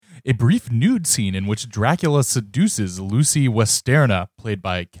A brief nude scene in which Dracula seduces Lucy Westerna, played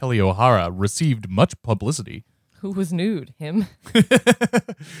by Kelly O'Hara, received much publicity. Who was nude? Him?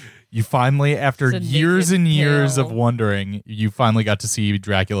 You finally, after It's a years and naked years male. of wondering, you finally got to see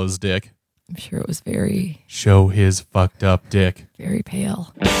Dracula's dick. I'm sure it was very, Show his fucked up dick. very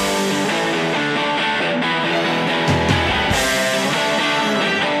pale.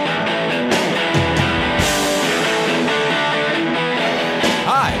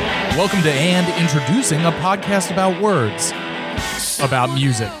 Hi, welcome to And Introducing, a podcast about words, about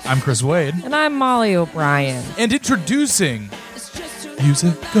music. I'm Chris Wade. And I'm Molly O'Brien. And introducing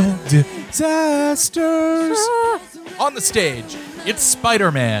musical disasters. On the stage, it's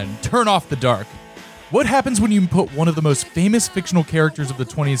Spider-Man, Turn Off the Dark. What happens when you put one of the most famous fictional characters of the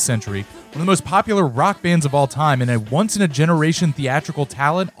 20th century, one of the most popular rock bands of all time, and a once-in-a-generation theatrical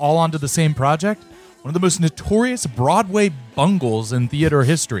talent all onto the same project? One of the most notorious Broadway bungles in theater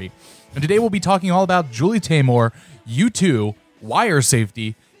history. And today we'll be talking all about Julie Taymor, U2, Wire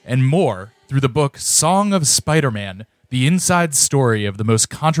Safety, and more through the book Song of Spider-Man, the inside story of the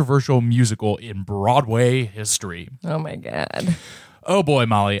most controversial musical in Broadway history. Oh my God. Oh boy,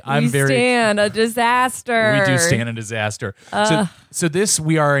 Molly, We stand a disaster. We do stand a disaster. So this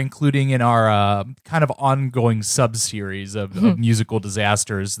we are including in our kind of ongoing sub-series of musical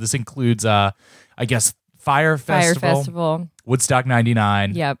disasters. This includes, I guess, Fire Festival, Woodstock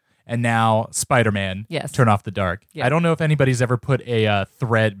 99, Yep. and now Spider-Man, Yes. Turn Off the Dark. Yep. I don't know if anybody's ever put a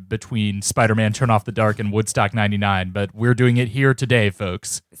thread between Spider-Man, Turn Off the Dark, and Woodstock 99, but we're doing it here today,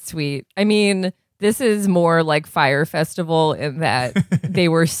 folks. Sweet. I mean, this is more like Fire Festival in that they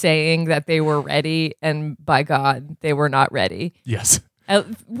were saying that they were ready, and by God, they were not ready. Yes.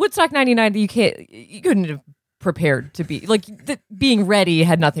 Woodstock 99, you couldn't have prepared to be like being ready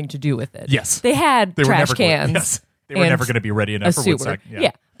had nothing to do with it. Yes. They had They were trash never going, cans. yes. They were and never going to be ready a enough for sewer. Woodstock.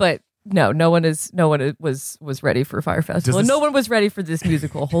 Yeah, but no one was ready for Fire Festival. this- No one was ready for this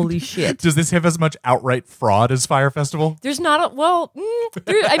musical. Holy shit. Does this have as much outright fraud as Fire Festival? There's not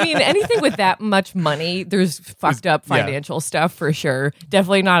I mean, anything with that much money, there's fucked up yeah. financial stuff for sure.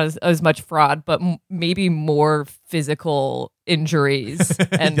 Definitely not as much fraud, but maybe more physical injuries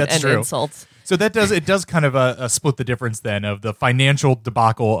and That's true. insults. So it does kind of split the difference then of the financial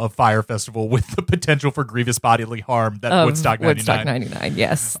debacle of Fire Festival with the potential for grievous bodily harm that Of Woodstock 99. Woodstock 99,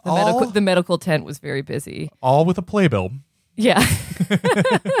 yes. All- The medical tent was very busy. All with a playbill. Yeah.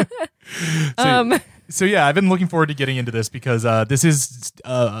 So yeah, I've been looking forward to getting into this because this is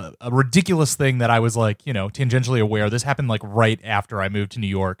a ridiculous thing that I was like, tangentially aware. This happened like right after I moved to New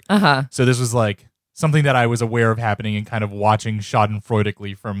York. Uh-huh. So this was like something that I was aware of happening and kind of watching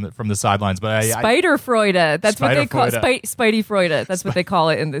schadenfreudigly from the sidelines. But Spider-Freude. That's what they call Spider-Freude. Spidey-Freude. That's what they call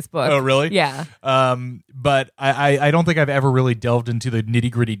it in this book. Oh, really? Yeah. But I don't think I've ever really delved into the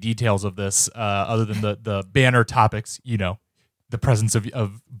nitty-gritty details of this other than the banner topics, the presence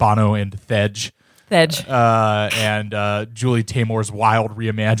of Bono and Thedge. Thedge. And Julie Taymor's wild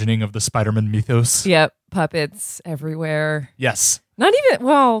reimagining of the Spider-Man mythos. Yep. Puppets everywhere. Yes. Not even,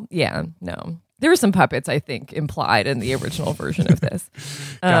 well, yeah, no. There were some puppets, I think, implied in the original version of this.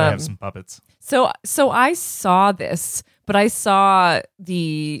 Gotta have some puppets. So I saw this, but I saw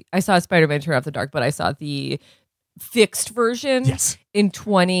Spider-Man Turn Off the Dark, but I saw the fixed version Yes. in The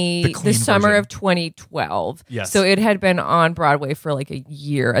clean the summer version. of 2012. Yes. So it had been on Broadway for like a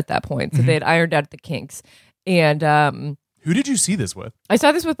year at that point. So they had ironed out the kinks. And Who did you see this with? I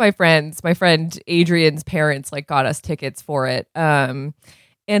saw this with my friends. My friend Adrian's parents got us tickets for it.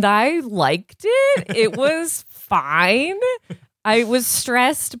 And I liked it. It was fine. I was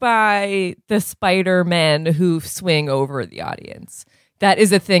stressed by the Spider-Men who swing over the audience. That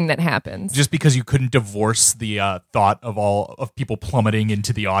is a thing that happens. Just because you couldn't divorce the thought of people plummeting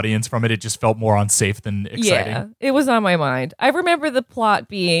into the audience from it, it just felt more unsafe than exciting. Yeah, it was on my mind. I remember the plot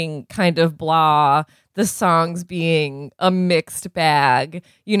being kind of blah, the songs being a mixed bag.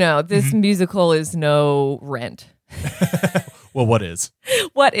 This musical is no Rent. Well, what is?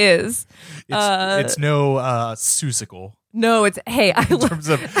 What is? It's no Seussical No, it's, hey, in terms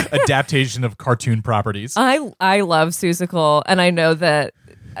of adaptation of cartoon properties. I love Seussical, and I know that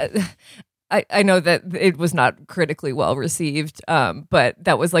I know that it was not critically well received, but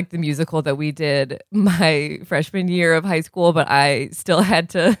that was like the musical that we did my freshman year of high school, but I still had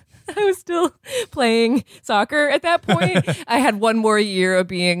to I was still playing soccer at that point. I had one more year of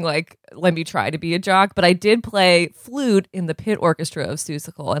being like, let me try to be a jock, but I did play flute in the pit orchestra of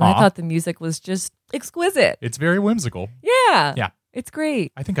Seussical, and I thought the music was just exquisite. It's very whimsical. Yeah. Yeah. It's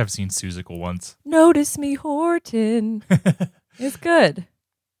great. I think I've seen Seussical once. Notice me, Horton. It's good.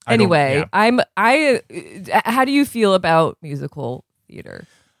 I don't- Anyway, yeah. how do you feel about musical theater?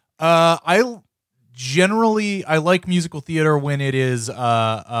 I generally like musical theater when it is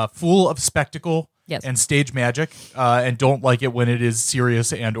full of spectacle Yes. and stage magic, and don't like it when it is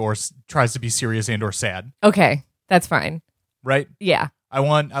serious and or tries to be serious and or sad. Okay, that's fine. Right? Yeah.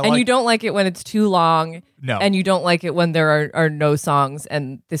 And you don't like it when it's too long. No. And you don't like it when there are no songs,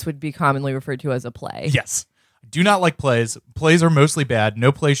 and this would be commonly referred to as a play. Yes. Do not like plays. Plays are mostly bad.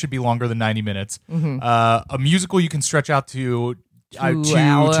 No play should be longer than 90 minutes. Mm-hmm. A musical you can stretch out to 2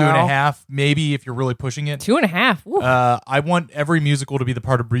 hours. 2.5, maybe if you're really pushing it. 2.5. Woo. I want every musical to be the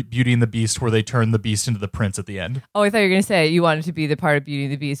part of Beauty and the Beast where they turn the Beast into the Prince at the end. Oh, I thought you were going to say you wanted to be the part of Beauty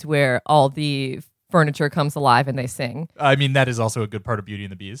and the Beast where all the furniture comes alive and they sing. I mean, that is also a good part of Beauty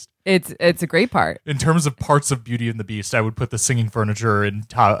and the Beast. It's a great part. In terms of parts of Beauty and the Beast, I would put the singing furniture and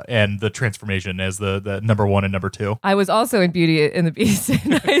the transformation as the number 1 and number 2. I was also in Beauty and the Beast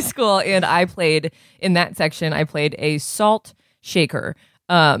in high school, and I played in that section. I played a salt shaker.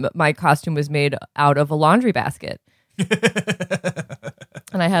 My costume was made out of a laundry basket, and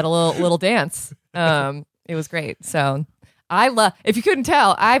I had a little dance. It was great. So I love. If you couldn't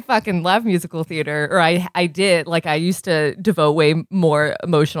tell, I fucking love musical theater, or I did. Like I used to devote way more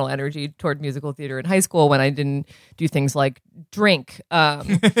emotional energy toward musical theater in high school when I didn't do things like drink,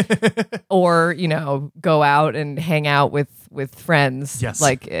 or go out and hang out with friends. Yes.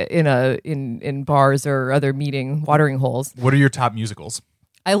 Like in bars or other watering holes. What are your top musicals?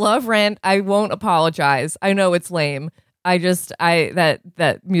 I love Rent. I won't apologize. I know it's lame.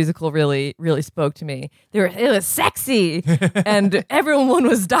 That musical really, really spoke to me. It was sexy and everyone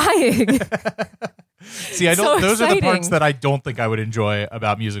was dying. See, I don't. So those are the parts exciting. that I don't think I would enjoy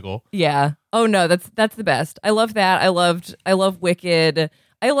about musical. Yeah. Oh no, that's the best. I love that. I love Wicked.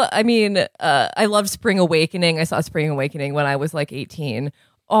 I loved Spring Awakening. I saw Spring Awakening when I was like 18.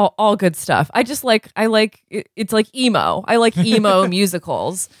 All good stuff. It's like emo. I like emo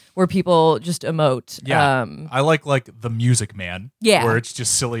musicals where people just emote. Yeah, I like The Music Man. Yeah. Where it's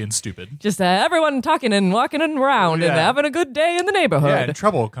just silly and stupid. Just everyone talking and walking around and Yeah. having a good day in the neighborhood. Yeah, and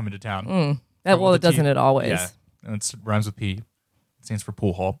Trouble coming to town. Well, with a T. doesn't it always? Yeah, and it rhymes with P. It stands for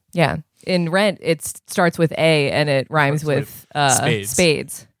pool hall. Yeah. In Rent, it starts with A and it rhymes Starts with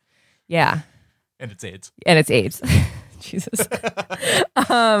spades. Yeah. And it's AIDS. And it's AIDS. Jesus.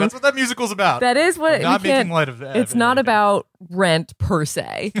 That's what that musical's about. That is what I'm not we can't- making light of that. It's not about rent per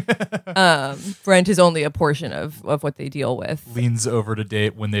se. Rent is only a portion of what they deal with. Leans over to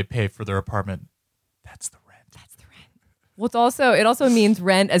date when they pay for their apartment. That's the rent. Well, it also means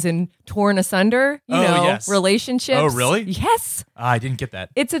rent as in torn asunder, Yes. relationships. Oh, really? Yes. I didn't get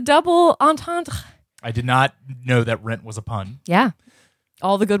that. It's a double entendre. I did not know that rent was a pun. Yeah.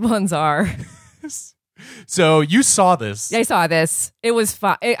 All the good ones are. So you saw this. I saw this. It was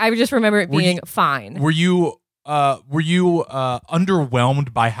fine. I just remember it being fine. Were you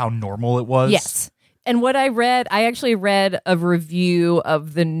underwhelmed by how normal it was? Yes. And what I actually read a review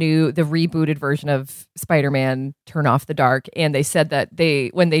of the rebooted version of Spider-Man Turn Off the Dark, and they said that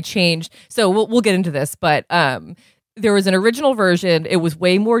when they changed, so we'll get into this, but there was an original version. It was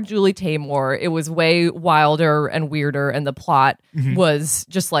way more Julie Taymor. It was way wilder and weirder, and the plot was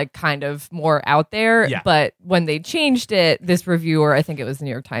just like kind of more out there. Yeah. But when they changed it, this reviewer, I think it was the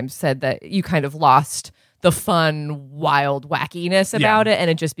New York Times, said that you kind of lost the fun, wild wackiness about it,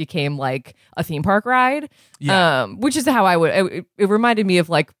 and it just became like a theme park ride. Yeah. Which is how it reminded me of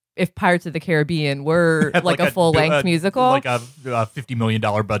like if Pirates of the Caribbean were Had like a full length musical, like a $50 million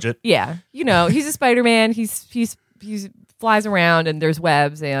budget. yeah, he's a Spider-Man. He flies around and there's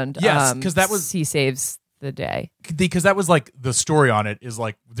webs and Yes, 'cause that was- he saves the day. Because that was like the story on it is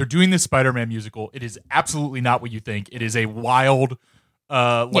like they're doing this Spider-Man musical. It is absolutely not what you think. It is a wild,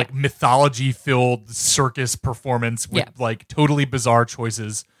 mythology-filled circus performance with like totally bizarre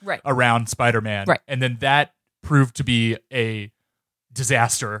choices around Spider-Man. Right. And then that proved to be a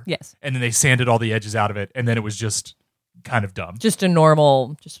disaster. Yes. And then they sanded all the edges out of it, and then it was just kind of dumb. Just a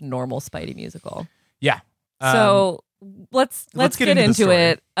normal Spidey musical. Yeah. So let's get into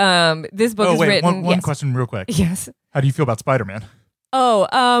it. This book is wait, written. One question real quick. Yes. How do you feel about Spider-Man?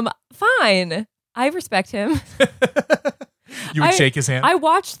 Fine. I respect him. You would shake his hand? I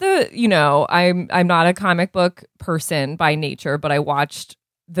watched I'm not a comic book person by nature, but I watched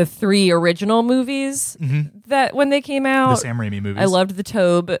the 3 original movies that when they came out. The Sam Raimi movies. I loved the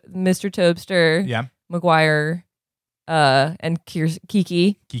Mr. Tobster, Yeah. Maguire, and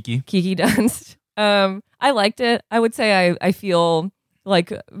Kiki Dunst. I liked it. I would say I feel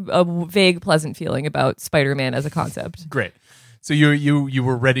like a vague, pleasant feeling about Spider-Man as a concept. Great. So you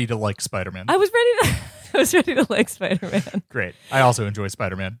were ready to like Spider-Man. I was ready to. I was ready to like Spider-Man. Great. I also enjoy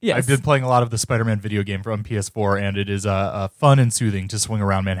Spider-Man. Yes. I've been playing a lot of the Spider-Man video game from PS4, and it is fun and soothing to swing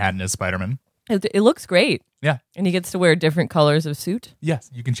around Manhattan as Spider-Man. It looks great. Yeah. And he gets to wear different colors of suit. Yes,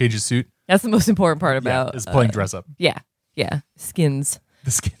 you can change his suit. That's the most important part about is playing dress up. Yeah. Skins.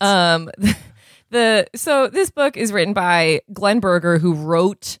 The skins. So this book is written by Glenn Berger,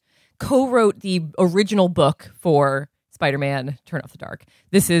 who co-wrote the original book for Spider-Man Turn Off the Dark.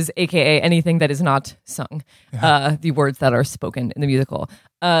 This is AKA anything that is not sung, the words that are spoken in the musical.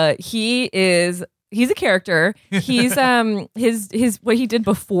 He's a character. He's his what he did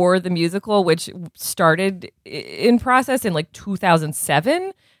before the musical, which started in process in like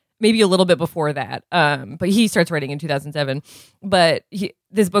 2007, maybe a little bit before that. But he starts writing in 2007. But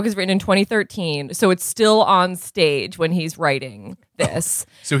this book is written in 2013, so it's still on stage when he's writing this.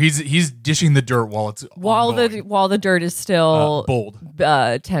 So he's dishing the dirt while it's ongoing. while the dirt is still bold,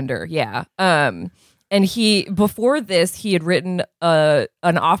 tender. Yeah. And before this, he had written an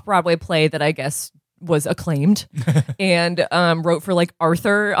off-Broadway play that I guess was acclaimed and wrote for like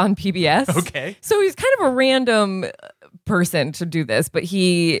Arthur on PBS. Okay. So he's kind of a random person to do this, but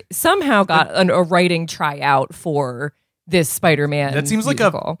he somehow got a writing tryout for this Spider-Man. That seems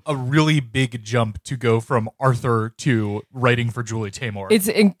musical. like a really big jump to go from Arthur to writing for Julie Taymor. It's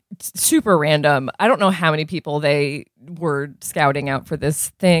super random. I don't know how many people they were scouting out for this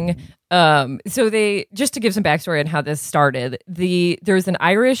thing. So they, just to give some backstory on how this started, there's an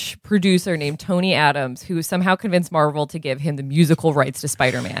Irish producer named Tony Adams who somehow convinced Marvel to give him the musical rights to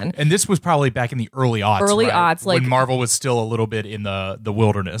Spider-Man. And this was probably back in the early aughts. Aughts, like when Marvel was still a little bit in the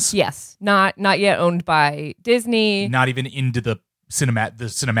wilderness. Yes, not yet owned by Disney. Not even into the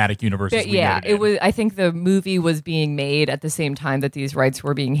cinematic universe. It was. I think the movie was being made at the same time that these rights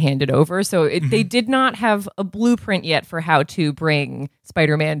were being handed over. So they did not have a blueprint yet for how to bring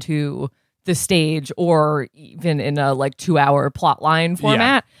Spider-Man to the stage, or even in a like 2-hour plot line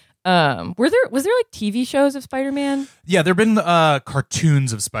format. Yeah. Was there like TV shows of Spider-Man? Yeah, there've been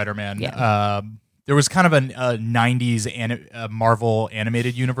cartoons of Spider-Man. Yeah. There was kind of a 90s Marvel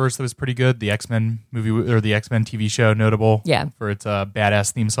animated universe that was pretty good. The X-Men movie or the X-Men TV show, notable for its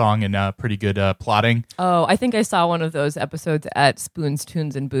badass theme song and pretty good plotting. Oh, I think I saw one of those episodes at Spoons,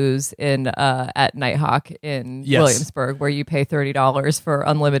 Tunes, and Booze at Nighthawk in Williamsburg, where you pay $30 for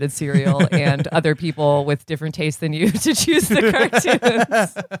unlimited cereal and other people with different tastes than you to choose the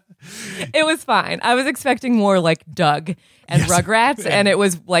cartoons. It was fine. I was expecting more like Doug and Rugrats, and it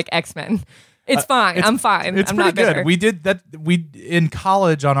was like X-Men. It's fine. I'm fine. It's I'm pretty not bitter. good. We did that. We in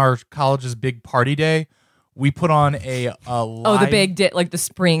college on our college's big party day. We put on a live, the big like the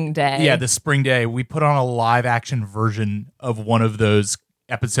spring day. Yeah, the spring day. We put on a live action version of one of those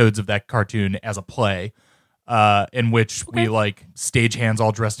episodes of that cartoon as a play, in which we like stagehands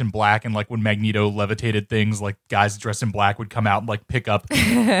all dressed in black, and like when Magneto levitated things, like guys dressed in black would come out and like pick up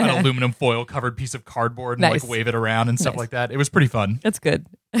an aluminum foil covered piece of cardboard and like wave it around and stuff like that. It was pretty fun. That's good.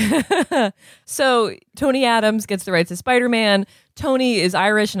 So Tony Adams gets the rights to Spider-Man. Tony is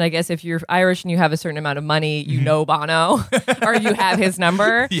Irish, and I guess if you're Irish and you have a certain amount of money, you know Bono, or you have his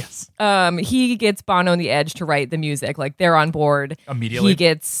number. Yes. He gets Bono and the Edge to write the music. Like, they're on board. Immediately. He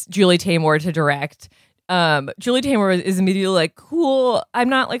gets Julie Taymor to direct. Julie Taymor is immediately like, cool, I'm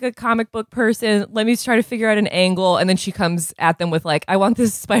not like a comic book person. Let me try to figure out an angle. And then she comes at them with like, I want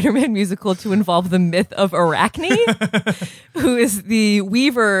this Spider-Man musical to involve the myth of Arachne, who is the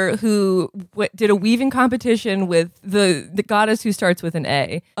weaver who did a weaving competition with the goddess who starts with an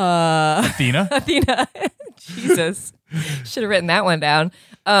A. Athena? Athena. Jesus. Should have written that one down.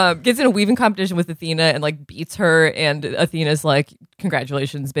 Gets in a weaving competition with Athena and like beats her, and Athena's like,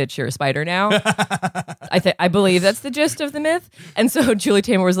 congratulations, bitch, you're a spider now. I believe that's the gist of the myth. And so Julie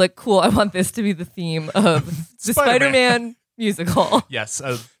Taymor was like, cool, I want this to be the theme of the Spider-Man musical. Yes,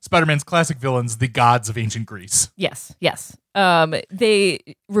 Spider-Man's classic villains, the gods of ancient Greece. Yes.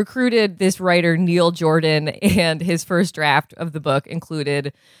 They recruited this writer, Neil Jordan, and his first draft of the book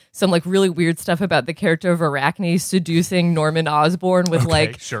included some like really weird stuff about the character of Arachne seducing Norman Osborn with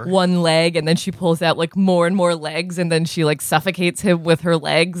one leg, and then she pulls out like more and more legs, and then she like suffocates him with her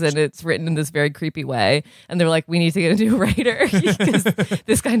legs, and it's written in this very creepy way. And they're like, we need to get a new writer because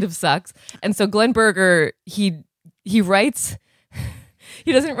this kind of sucks. And so Glenn Berger, he writes...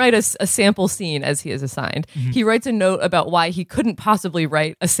 He doesn't write a sample scene as he is assigned. Mm-hmm. He writes a note about why he couldn't possibly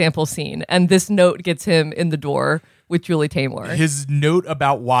write a sample scene. And this note gets him in the door with Julie Taymor. His note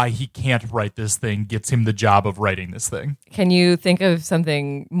about why he can't write this thing gets him the job of writing this thing. Can you think of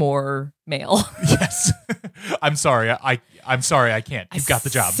something more male? Yes. I'm sorry. I'm sorry. I can't. You've got the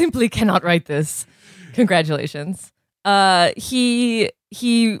job. Simply cannot write this. Congratulations. He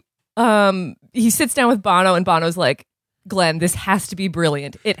he sits down with Bono, and Bono's like, Glenn, this has to be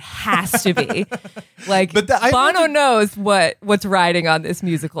brilliant. It has to be. Like, Bono knows what's riding on this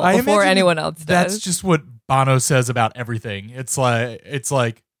musical before anyone else does. That's just what Bono says about everything. It's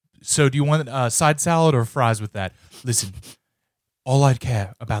like, so do you want side salad or fries with that? Listen, all I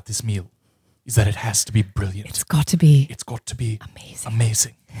care about this meal is that it has to be brilliant. It's got to be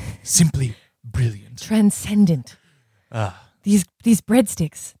amazing. Simply brilliant. Transcendent. These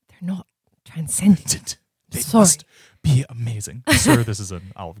breadsticks, they're not transcendent. They must be amazing. Sir, this is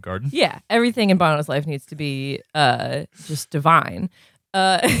an Olive Garden. Yeah, everything in Bono's life needs to be just divine.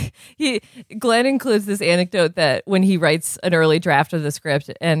 Glenn includes this anecdote that when he writes an early draft of the script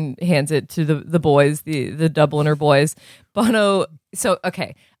and hands it to the boys, the Dubliner boys, Bono. So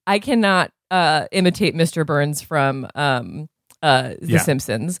okay, I cannot imitate Mr. Burns from The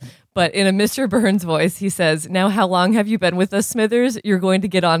Simpsons, but in a Mr. Burns voice, he says, "Now, how long have you been with us, Smithers? You're going to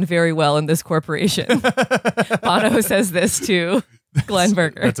get on very well in this corporation." Bono says this to Glenn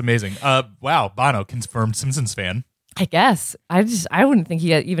Berger. That's amazing. Wow, Bono, confirmed Simpsons fan. I guess. I wouldn't think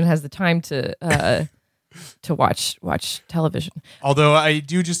he even has the time to watch television. Although I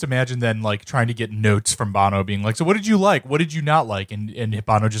do just imagine then like trying to get notes from Bono being like, so what did you like? What did you not like? And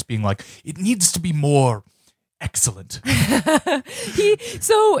Bono just being like, it needs to be more excellent. He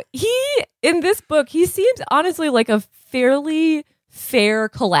in this book, he seems honestly like a fairly fair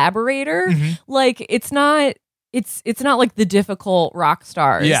collaborator. Mm-hmm. Like it's not like the difficult rock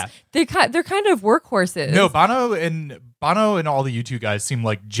stars. Yeah. They're kind of workhorses. No, Bono and all the U2 guys seem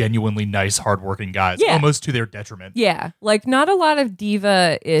like genuinely nice, hardworking guys, Yeah. almost to their detriment. Yeah, like not a lot of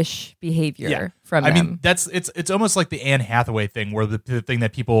diva-ish behavior from them. I mean, it's almost like the Anne Hathaway thing, where the thing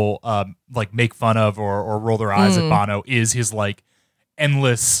that people like make fun of or roll their eyes at Bono is his like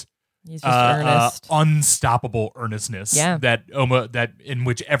endless, he's just earnest, unstoppable earnestness. Yeah. that in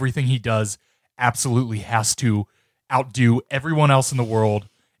which everything he does absolutely has to outdo everyone else in the world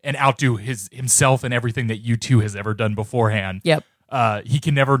and outdo himself and everything that U2 has ever done beforehand. Yep. He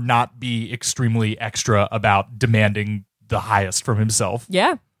can never not be extremely extra about demanding the highest from himself.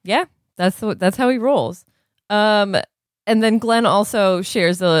 Yeah. That's how he rolls. And then Glenn also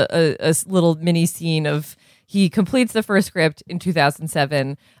shares a little mini scene of he completes the first script in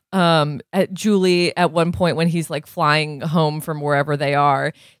 2007. At Julie, at one point when he's like flying home from wherever they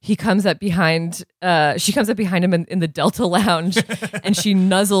are, she comes up behind him in the Delta Lounge and she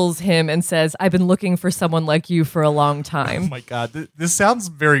nuzzles him and says, "I've been looking for someone like you for a long time." Oh my God. This sounds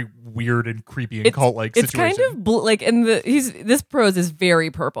very weird and creepy and cult-like situation. It's kind of like this prose is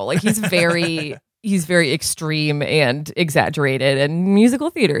very purple. Like he's very extreme and exaggerated and musical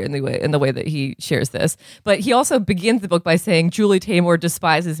theater in the way that he shares this. But he also begins the book by saying, "Julie Taymor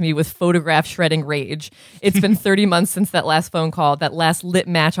despises me with photograph shredding rage. It's been 30 months since that last phone call, that last lit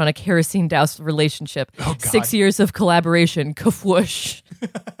match on a kerosene doused relationship. Oh, God. 6 years of collaboration. Kafwoosh."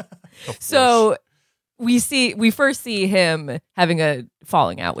 So we first see him having a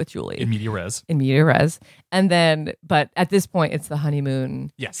falling out with Julie in media res. And then, but at this point, it's the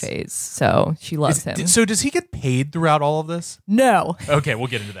honeymoon phase. So she loves him. So does he get paid throughout all of this? No. Okay, we'll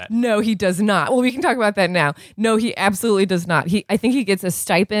get into that. No, he does not. Well, we can talk about that now. No, he absolutely does not. I think he gets a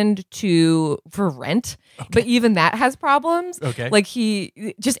stipend for rent, but even that has problems. Okay. Like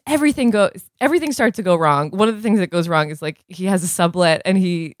everything starts to go wrong. One of the things that goes wrong is like he has a sublet and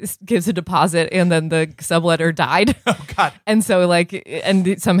he gives a deposit and then the subletter died. Oh God. And so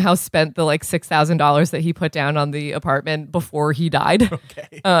and somehow spent the like $6,000 that he put down on the apartment before he died.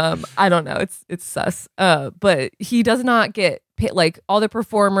 Okay. I don't know. It's sus. But he does not get paid. Like all the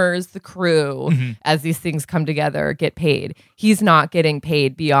performers, the crew, as these things come together, get paid. He's not getting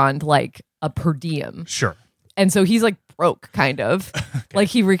paid beyond like a per diem. Sure. And so he's like broke, kind of. Like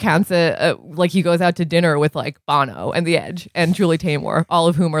he recounts like he goes out to dinner with like Bono and The Edge and Julie Taymor, all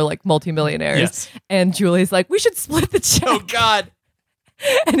of whom are like multimillionaires. Yes. And Julie's like, "We should split the check." Oh God.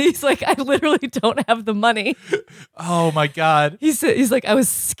 And he's like, "I literally don't have the money." Oh my God. He's like, "I was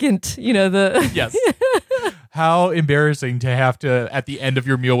skint," Yes. How embarrassing to have to, at the end of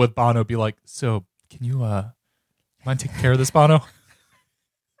your meal with Bono, be like, "So can you mind taking care of this, Bono?"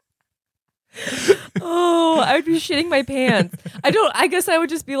 Oh, I would be shitting my pants. I guess I would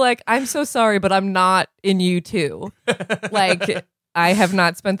just be like, "I'm so sorry, but I'm not in U2. Like, I have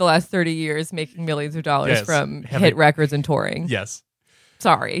not spent the last 30 years making millions of dollars from hit records and touring." Yes.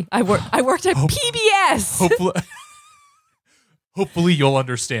 Sorry. I worked at PBS. Hopefully you'll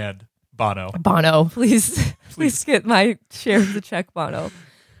understand, Bono. Bono, please get my share of the check, Bono.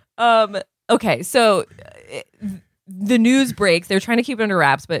 Okay, so the news breaks. They're trying to keep it under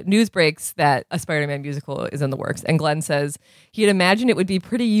wraps, but news breaks that a Spider-Man musical is in the works. And Glenn says he had imagined it would be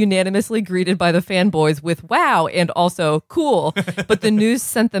pretty unanimously greeted by the fanboys with wow and also cool, but the news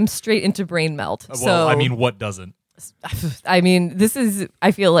sent them straight into brain melt. Well, I mean, what doesn't? I mean, this is,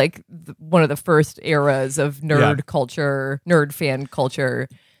 I feel like, one of the first eras of nerd culture, nerd fan culture.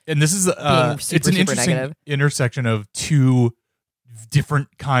 And this is it's an interesting negative intersection of two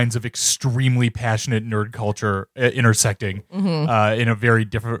different kinds of extremely passionate nerd culture intersecting in a very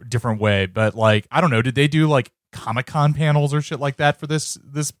different way. But like, I don't know, did they do like Comic-Con panels or shit like that for this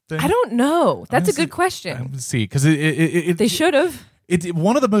thing? I don't know. That's a good question. I'm gonna see, because they should have.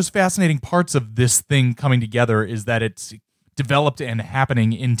 One of the most fascinating parts of this thing coming together is that it's developed and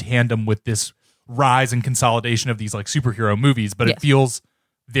happening in tandem with this rise and consolidation of these like superhero movies, but it feels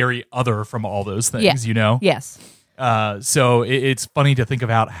very other from all those things, you know? Yes. So it's funny to think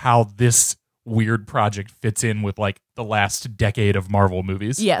about how this weird project fits in with like the last decade of Marvel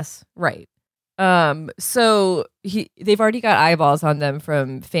movies. Yes, right. So they've already got eyeballs on them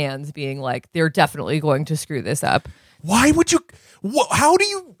from fans being like, they're definitely going to screw this up. Why would you? How do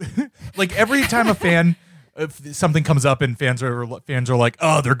you? Like every time a fan, if something comes up and fans are like,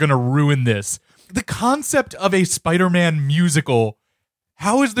 oh, they're gonna ruin this. The concept of a Spider-Man musical.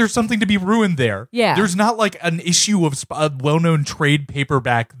 How is there something to be ruined there? Yeah, there's not like an issue of a well-known trade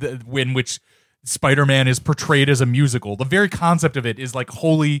paperback in which Spider-Man is portrayed as a musical. The very concept of it is like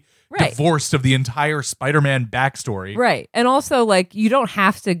wholly divorced of the entire Spider-Man backstory. Right, and also like you don't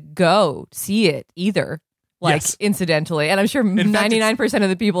have to go see it either. Like incidentally, and I'm sure 99% of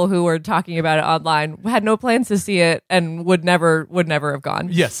the people who were talking about it online had no plans to see it and would never have gone.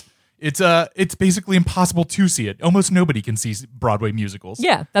 Yes, it's basically impossible to see it. Almost nobody can see Broadway musicals.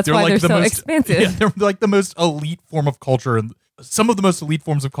 Yeah, that's why they're so expansive. Yeah, they're like the most elite form of culture, and some of the most elite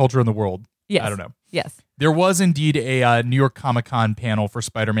forms of culture in the world. Yes, I don't know. Yes, there was indeed a New York Comic-Con panel for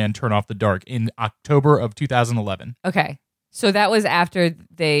Spider-Man: Turn Off the Dark in October of 2011. Okay. So that was after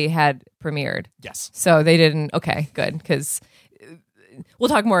they had premiered. Yes. So they didn't. Okay, good, because we'll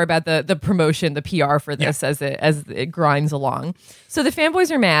talk more about the promotion, the PR for this as it grinds along. So the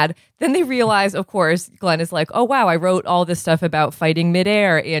fanboys are mad. Then they realize, of course, Glenn is like, "Oh wow, I wrote all this stuff about fighting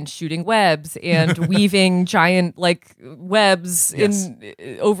midair and shooting webs and weaving giant like webs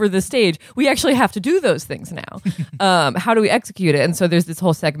over the stage. We actually have to do those things now. How do we execute it?" And so there's this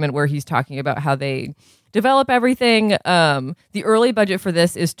whole segment where he's talking about how they develop everything. The early budget for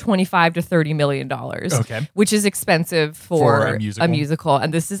this is $25 to $30 million. Okay. Which is expensive for a musical.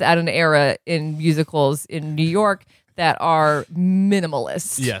 And this is at an era in musicals in New York that are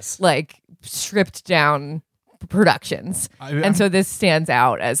minimalist. Yes. Like stripped down productions. And so this stands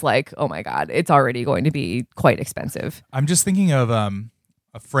out as like, oh my God, it's already going to be quite expensive. I'm just thinking of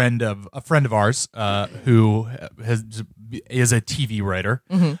a friend of ours who is a TV writer.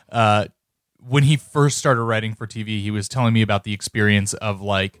 When he first started writing for TV, he was telling me about the experience of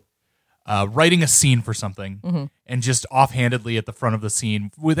like writing a scene for something and just offhandedly at the front of the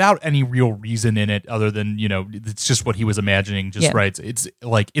scene without any real reason in it other than, you know, it's just what he was imagining, just writes. It's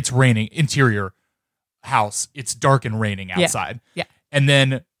like, it's raining, interior house. It's dark and raining outside. Yeah. And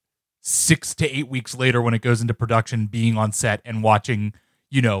then 6 to 8 weeks later, when it goes into production, being on set and watching,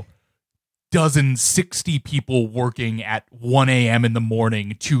 you know, 60 people working at 1 a.m. in the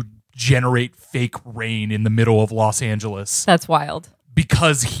morning to generate fake rain in the middle of Los Angeles. That's wild.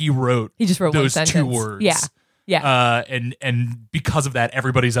 Because he just wrote those one two sentence. words. Yeah. And because of that,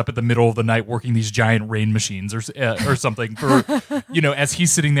 everybody's up at the middle of the night working these giant rain machines or something for, you know, as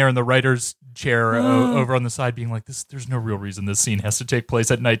he's sitting there in the writer's chair over on the side being like, there's no real reason this scene has to take place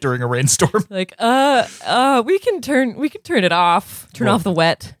at night during a rainstorm. Like, we can turn it off. Turn off the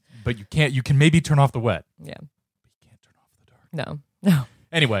wet. But you can maybe turn off the wet. Yeah. But you can't turn off the dark. No.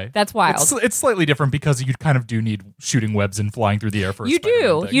 Anyway, that's wild. It's slightly different because you kind of do need shooting webs and flying through the air for a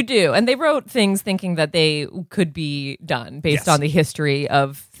Spider-Man thing. You do. And they wrote things thinking that they could be done based on the history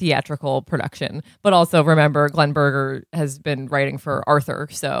of theatrical production. But also remember, Glenn Berger has been writing for Arthur,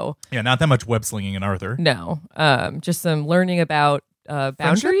 so yeah, not that much web slinging in Arthur. No, just some learning about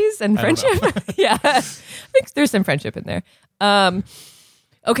boundaries and friendship. Yeah, I think there's some friendship in there.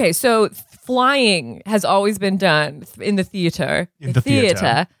 Okay, so flying has always been done in the theater.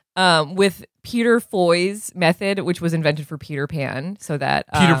 With Peter Foy's method, which was invented for Peter Pan, so that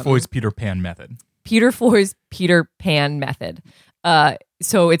Peter Foy's Peter Pan method. Peter Foy's Peter Pan method.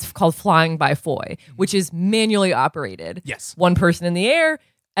 So it's called flying by Foy, which is manually operated. Yes, one person in the air,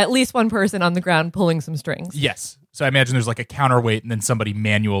 at least one person on the ground pulling some strings. Yes. So I imagine there's like a counterweight and then somebody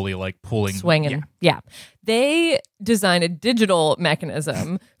manually like pulling. Swinging. Yeah. They designed a digital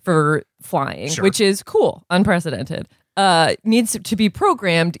mechanism for flying, Sure. which is cool, unprecedented. Needs to be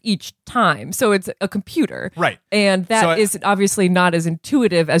programmed each time. So it's a computer. Right. And that is obviously not as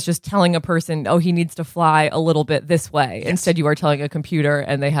intuitive as just telling a person, oh, he needs to fly a little bit this way. Yes. Instead, you are telling a computer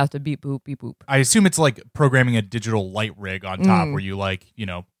and they have to beep, boop, beep, boop. I assume it's like programming a digital light rig on top where you like,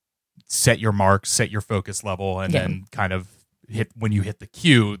 set your mark, set your focus level, and then kind of when you hit the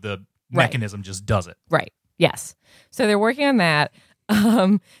cue, the mechanism just does it. Right. Yes. So they're working on that.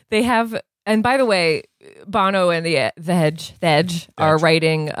 They have, and by the way, Bono and the Edge are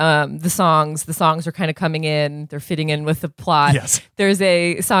writing the songs. The songs are kind of coming in. They're fitting in with the plot. Yes. There's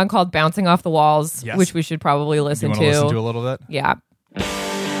a song called Bouncing Off the Walls, Yes. which we should probably listen You want to listen to a little bit? Yeah. All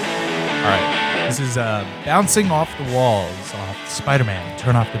right. This is Bouncing Off the Walls off Spider-Man,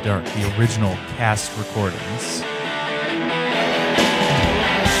 Turn Off the Dark, the original cast recordings.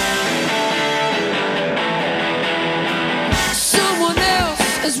 Someone else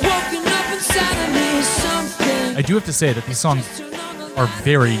has woken up inside of me. Something. I do have to say that these songs are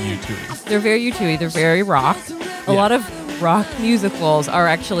very U2-y. They're very U2-y. They're very rock. A lot of rock musicals are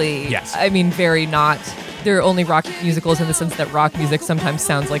actually, Yes. I mean, very not. They're only rock musicals in the sense that rock music sometimes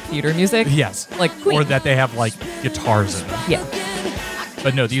sounds like theater music. Yes. Like Queen. Or that they have like guitars in them. Yeah.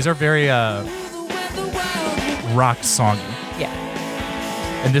 But no, these are very rock songy. Yeah.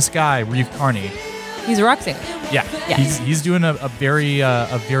 And this guy, Reeve Carney, He's a rock singer. yeah, Yes. he's doing a very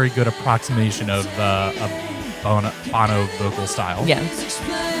good approximation of Bono vocal style. Yeah.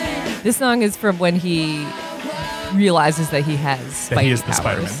 This song is from when he realizes that he has Spidey That he is the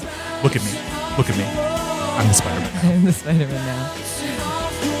powers. Spider-Man. Look at me. Look at me. I'm the Spider-Man. I'm the Spider-Man now.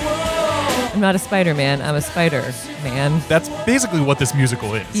 I'm not a Spider-Man. I'm a Spider-Man. That's basically what this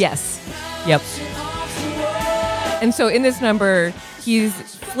musical is. Yes. Yep. And so in this number, he's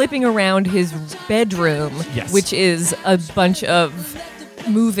flipping around his bedroom, Yes. which is a bunch of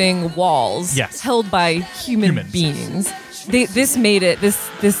moving walls Yes. held by humans. beings. This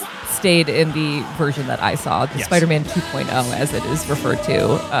stayed in the version that I saw, the Yes. Spider-Man 2.0, as it is referred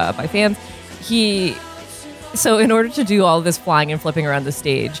to by fans. So in order to do all of this flying and flipping around the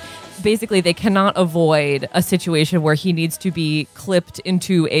stage, basically they cannot avoid a situation where he needs to be clipped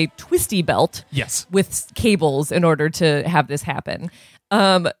into a twisty belt Yes. with cables in order to have this happen.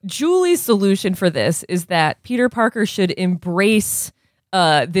 Julie's solution for this is that Peter Parker should embrace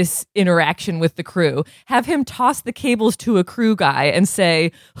this interaction with the crew. Have him toss the cables to a crew guy and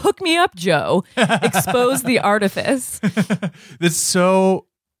say, "Hook me up, Joe." Expose the artifice.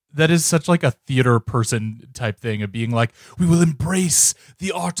 That is such like a theater person type thing of being like, we will embrace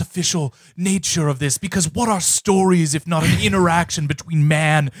the artificial nature of this because what are stories if not an interaction between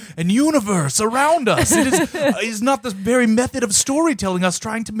man and universe around us? It is not the very method of storytelling, us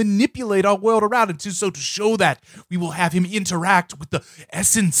trying to manipulate our world around it. So to show that, we will have him interact with the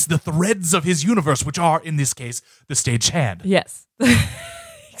essence, the threads of his universe, which are, in this case, the stagehand. Yes.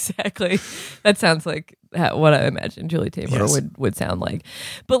 Exactly. That sounds like what I imagine Julie Taymor would sound like.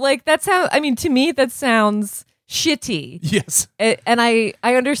 But like to me, that sounds shitty. Yes. And I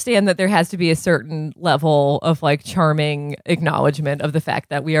understand that there has to be a certain level of like charming acknowledgement of the fact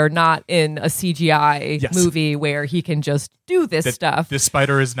that we are not in a CGI movie where he can just do this stuff. This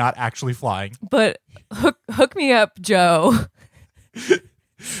spider is not actually flying. But hook me up, Joe.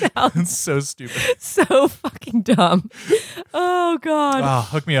 Sounds so stupid. So fucking dumb. Oh God. Oh,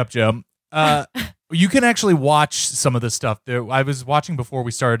 hook me up, Joe. You can actually watch some of this stuff. I was watching before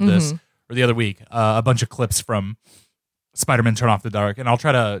we started this, or the other week, a bunch of clips from Spider-Man Turn Off the Dark, and I'll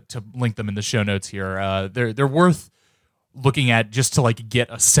try to link them in the show notes here. They're worth looking at just to like get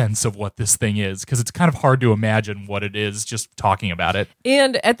a sense of what this thing is, because it's kind of hard to imagine what it is just talking about it.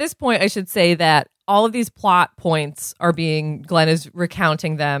 And at this point, I should say that all of these plot points Glenn is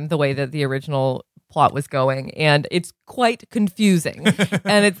recounting them the way that the original plot was going, and it's quite confusing.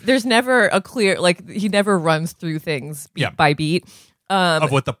 And there's never a clear, like, he never runs through things beat by beat.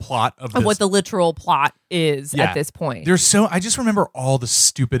 Of what the plot of what the literal plot is at this point. I just remember all the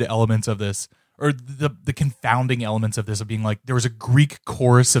stupid elements of this, or the confounding elements of this, of being like, there was a Greek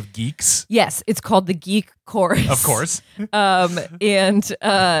chorus of geeks. Yes, it's called the Geek Chorus. Of course. There's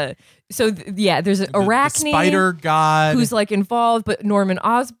Arachne, the spider god, who's like involved, but Norman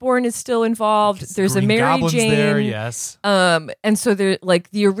Osborn is still involved. There's a Mary Goblin's Jane there, yes. And so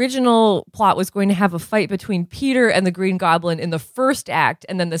the original plot was going to have a fight between Peter and the Green Goblin in the first act,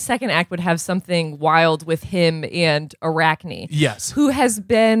 and then the second act would have something wild with him and Arachne. Yes. Who has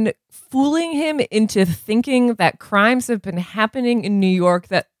been fooling him into thinking that crimes have been happening in New York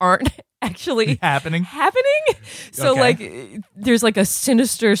that aren't actually Happening. So Okay. like there's like a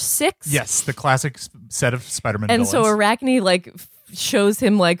Sinister Six. Yes, the classic set of Spider-Man And villains. so Arachne like shows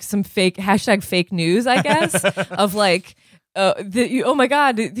him like some fake news, I guess, of like, oh my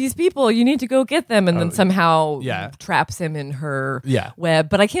God, these people, you need to go get them, and then somehow traps him in her web.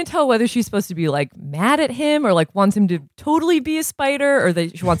 But I can't tell whether she's supposed to be like mad at him or like wants him to totally be a spider or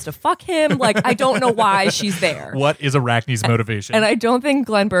that she wants to fuck him. Like I don't know why she's there. What is Arachne's motivation? And I don't think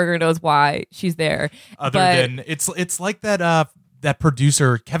Glenn Berger knows why she's there. Other than it's like that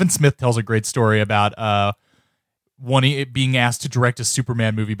producer Kevin Smith tells a great story about being asked to direct a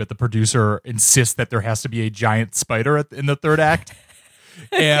Superman movie, but the producer insists that there has to be a giant spider in the third act.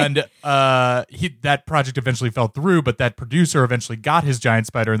 And that project eventually fell through, but that producer eventually got his giant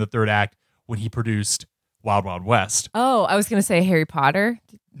spider in the third act when he produced Wild Wild West. Oh, I was going to say Harry Potter,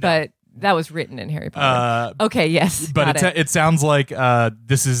 but that was written in Harry Potter. Okay, yes. But it sounds like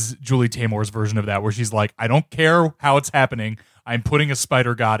this is Julie Taymor's version of that, where she's like, I don't care how it's happening. I'm putting a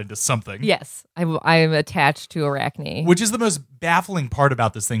spider god into something. Yes, I am attached to Arachne. Which is the most baffling part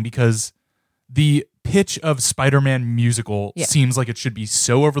about this thing, because the pitch of Spider-Man musical seems like it should be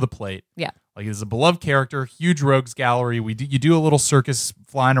so over the plate. Yeah. Like it's a beloved character, huge rogues gallery. You do a little circus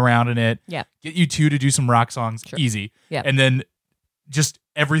flying around in it. Yeah. Get you two to do some rock songs. Sure. Easy. Yeah. And then just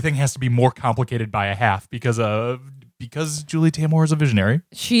everything has to be more complicated by a half because Julie Taymor is a visionary.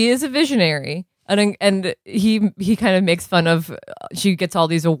 She is a visionary. And he kind of makes fun of, she gets all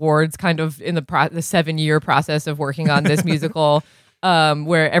these awards kind of in the 7-year process of working on this musical,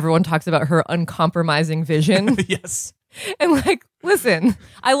 where everyone talks about her uncompromising vision. Yes. And like, listen,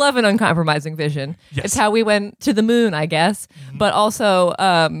 I love an uncompromising vision. Yes. It's how we went to the moon, I guess. Mm-hmm. But also,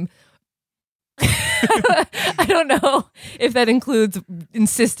 I don't know if that includes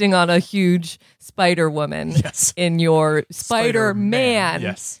insisting on a huge Spider Woman in your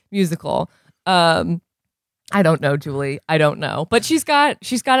Spider-Man musical. I don't know, Julie. I don't know, but she's got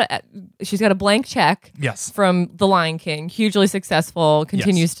a blank check. Yes. From The Lion King, hugely successful,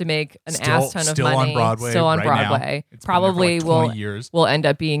 continues to make an ass ton of money. On Broadway. Still on right Broadway. Now. Probably for like 20 years. will end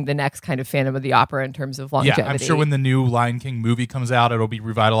up being the next kind of Phantom of the Opera in terms of longevity. Yeah, I'm sure when the new Lion King movie comes out, it'll be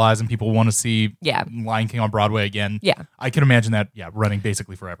revitalized and people want to see Lion King on Broadway again. Yeah. I can imagine that, running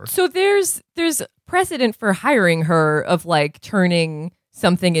basically forever. So there's precedent for hiring her of like turning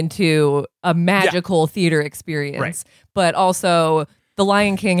something into a magical theater experience. Right. But also The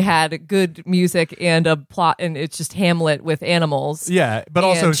Lion King had good music and a plot, and it's just Hamlet with animals. Yeah, but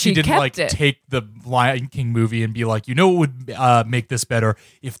also she didn't like it. take the Lion King movie and be like, what would make this better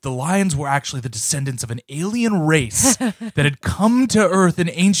if the lions were actually the descendants of an alien race that had come to Earth in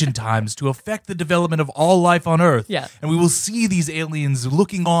ancient times to affect the development of all life on Earth. Yeah. And we will see these aliens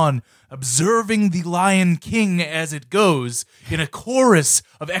looking on, observing the Lion King as it goes in a chorus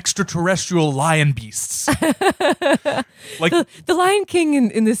of extraterrestrial lion beasts. Like the Lion King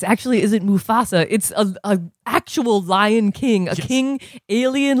in this actually isn't Mufasa. It's a actual Lion King, a king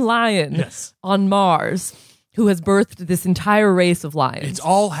alien lion on Mars who has birthed this entire race of lions. It's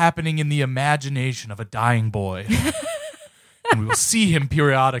all happening in the imagination of a dying boy. And we will see him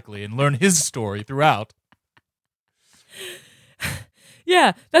periodically and learn his story throughout.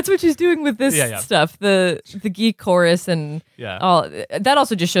 Yeah, that's what she's doing with this stuff. The geek chorus and all that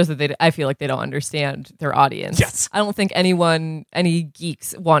also just shows that I feel like they don't understand their audience. Yes. I don't think any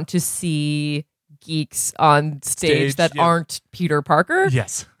geeks want to see geeks on stage that aren't Peter Parker.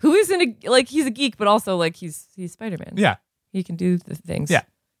 Yes. Who isn't he's a geek, but also like he's Spider-Man. Yeah. He can do the things. Yeah.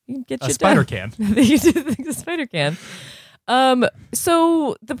 You can get a shit spider done. can. You do the things a spider can.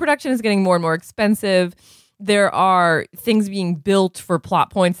 So the production is getting more and more expensive. There are things being built for plot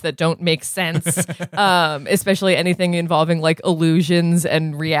points that don't make sense, especially anything involving like illusions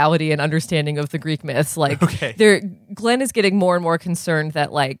and reality and understanding of the Greek myths. Like, Glenn is getting more and more concerned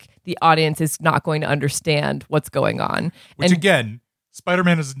that like the audience is not going to understand what's going on. Which again,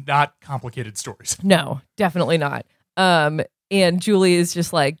 Spider-Man is not complicated stories. No, definitely not. And Julie is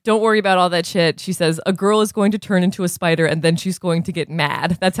just like, don't worry about all that shit. She says, a girl is going to turn into a spider and then she's going to get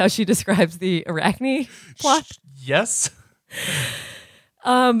mad. That's how she describes the Arachne plot. Yes.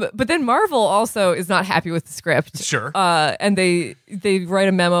 But then Marvel also is not happy with the script. Sure. And they write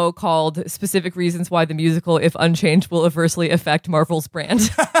a memo called Specific Reasons Why the Musical, If Unchanged, Will Adversely Affect Marvel's Brand.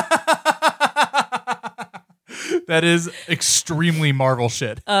 That is extremely Marvel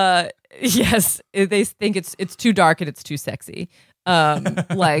shit. Yes, they think it's too dark and it's too sexy.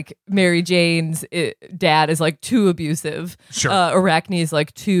 Like Mary Jane's dad is like too abusive. Sure. Arachne's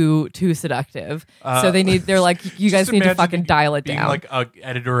like too seductive. So they're like, you guys Just need to imagine fucking dial it being down. like a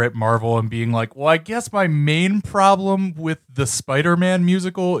editor at Marvel and being like, well, I guess my main problem with the Spider-Man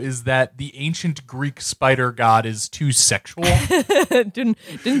musical is that the ancient Greek spider god is too sexual. didn't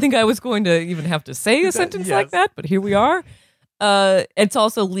think I was going to even have to say a sentence yes. like that, but here we are. It's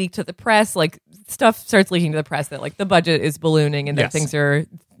also leaked to the press. Like stuff starts leaking to the press that like the budget is ballooning and that Yes. things are,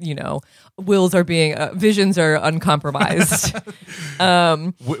 wills are being visions are uncompromised.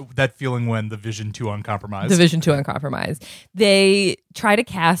 That feeling when the vision too uncompromised. The vision to uncompromised. They try to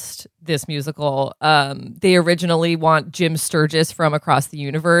cast this musical. They originally want Jim Sturgis from Across the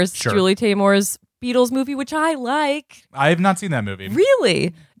Universe, Sure. Julie Taymor's Beatles movie, which I like. I have not seen that movie.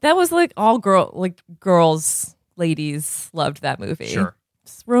 Really, that was like girls, ladies loved that movie. Sure.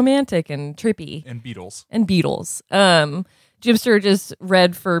 It's romantic and trippy. And Beatles. And Beatles. Jim Sturgis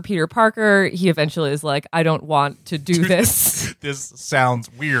read for Peter Parker. He eventually is like, I don't want to do this. This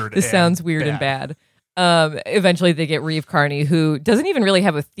sounds weird. This sounds weird and bad. Eventually they get Reeve Carney, who doesn't even really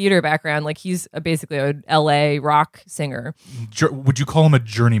have a theater background. Like he's basically a LA rock singer. Would you call him a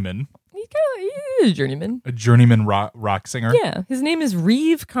journeyman? He's a journeyman. A journeyman rock singer? Yeah. His name is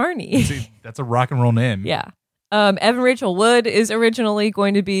Reeve Carney. See, that's a rock and roll name. Yeah. Evan Rachel Wood is originally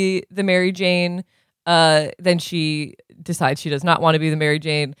going to be the Mary Jane. Then she decides she does not want to be the Mary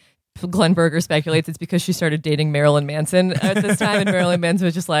Jane. Glenn Berger speculates it's because she started dating Marilyn Manson at this time, and Marilyn Manson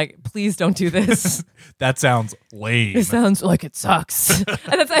was just like, please don't do this. That sounds lame. It sounds like it sucks.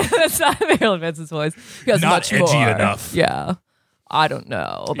 And that's not Marilyn Manson's voice. He has Not much edgy more. enough. Yeah. I don't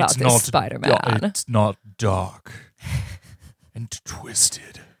know about this Spider-Man. It's not dark and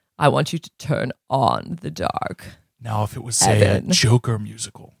twisted. I want you to turn on the dark. Now, if it was, say, Evan. a Joker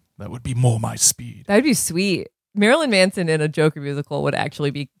musical, that would be more my speed. That'd be sweet. Marilyn Manson in a Joker musical would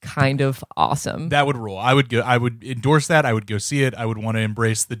actually be kind of awesome. That would rule. I would endorse that. I would go see it. I would want to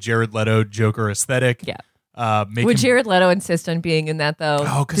embrace the Jared Leto Joker aesthetic. Yeah. Would Would Jared Leto insist on being in that though?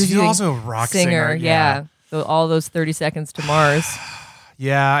 Oh, because he's also a rock singer. Yeah. So all those 30 Seconds to Mars.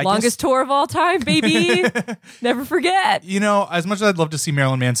 Yeah. I Longest guess, tour of all time, baby. Never forget. as much as I'd love to see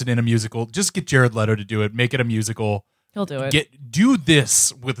Marilyn Manson in a musical, just get Jared Leto to do it. Make it a musical. He'll do it. Do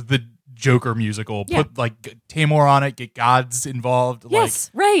this with the Joker musical. Yeah. Put like Tamor on it. Get gods involved. Yes,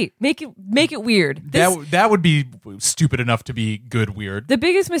 right. Make it weird. That would be stupid enough to be good weird. The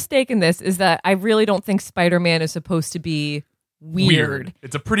biggest mistake in this is that I really don't think Spider-Man is supposed to be weird.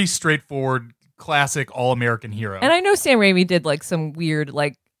 It's a pretty straightforward, classic all-American hero. And I know Sam Raimi did like some weird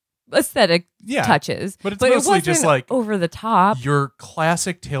like aesthetic touches, but it's it mostly wasn't just like over the top. your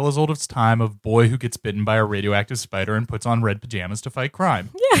classic tale as old as time of boy who gets bitten by a radioactive spider and puts on red pajamas to fight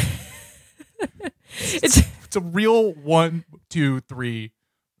crime. Yeah. It's a real 1, 2, 3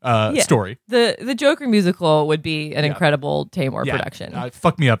 story. The Joker musical would be an incredible Tamor production.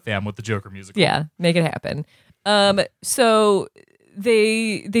 Fuck me up, fam, with the Joker musical. Yeah, make it happen. So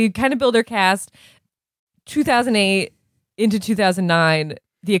they kind of build their cast. 2008 into 2009,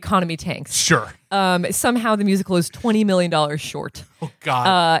 the economy tanks. Sure. Somehow the musical is $20 million short. Oh,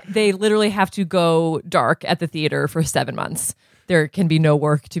 God. They literally have to go dark at the theater for 7 months. There can be no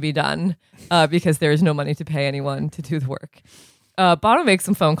work to be done because there is no money to pay anyone to do the work. Bono makes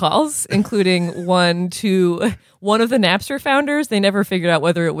some phone calls, including one to one of the Napster founders. They never figured out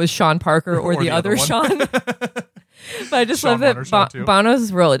whether it was Sean Parker or the other one. Sean. But I just Sean love Hunter, Sean that too.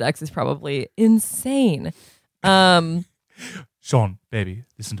 Bono's Rolodex is probably insane. Sean, baby,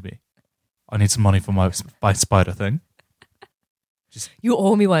 listen to me. I need some money for my spider thing. You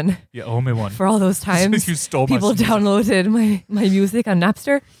owe me one You owe me one. for all those times You stole my people music. downloaded my music on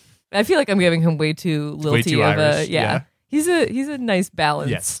Napster. I feel like I'm giving him way too lilty too of Irish, a yeah. He's a nice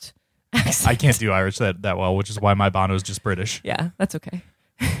balanced accent. I can't do Irish that well, which is why my Bono is just British. Yeah, that's okay.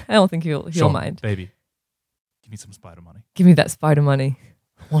 I don't think he'll Sean, mind. baby, give me some spider money. Give me that spider money.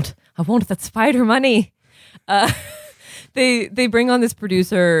 I want that spider money. They bring on this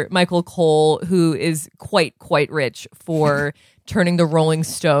producer, Michael Cole, who is quite rich for turning the Rolling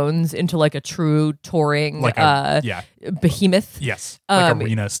Stones into like a true touring behemoth. Yes, like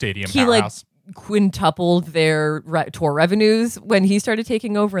arena stadium powerhouse. Like quintupled their tour revenues when he started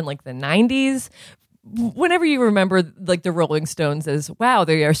taking over in like the 90s. Whenever you remember like the Rolling Stones as, wow,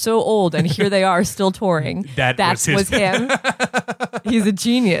 they are so old and here they are still touring. That was him. He's a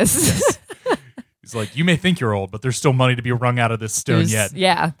genius. Yes. He's like, you may think you're old, but there's still money to be wrung out of this stone yet.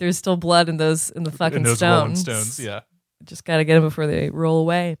 Yeah, there's still blood in the fucking In those stones. Rolling Stones, yeah. Just gotta get them before they roll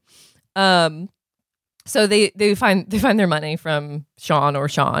away. So they find their money from Sean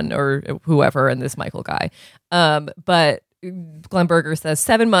or whoever and this Michael guy. But Glenn Berger says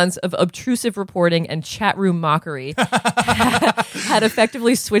 7 months of obtrusive reporting and chat room mockery had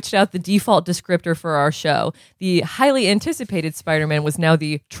effectively switched out the default descriptor for our show. The highly anticipated Spider-Man was now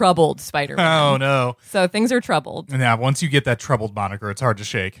the troubled Spider-Man. Oh no. So things are troubled. And yeah, once you get that troubled moniker, it's hard to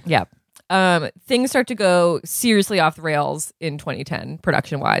shake. Yeah. Things start to go seriously off the rails in 2010,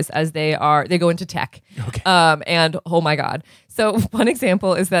 production-wise, as they go into tech. Okay. And oh my God. So one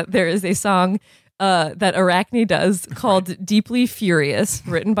example is that there is a song that Arachne does called Deeply Furious,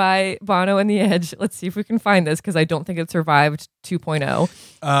 written by Bono and The Edge. Let's see if we can find this, because I don't think it survived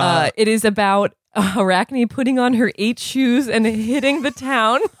 2.0. It is about Arachne putting on her 8 shoes and hitting the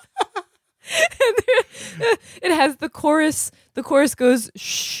town. It has the chorus. The chorus goes,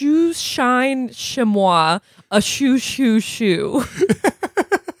 shoes shine chamois, a shoe, shoe, shoe.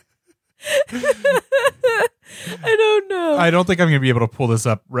 I don't know. I don't think I'm going to be able to pull this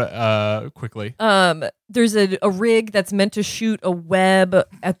up quickly. There's a rig that's meant to shoot a web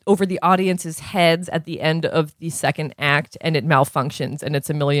over the audience's heads at the end of the second act, and it malfunctions, and it's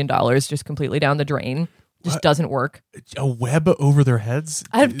 $1 million just completely down the drain. Just doesn't work. A web over their heads?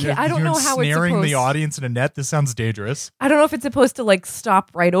 I don't know how it's snaring supposed... the audience in a net? This sounds dangerous. I don't know if it's supposed to like stop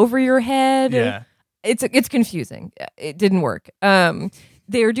right over your head. Yeah. It's confusing. It didn't work.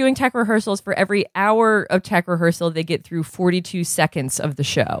 They're doing tech rehearsals. For every hour of tech rehearsal, they get through 42 seconds of the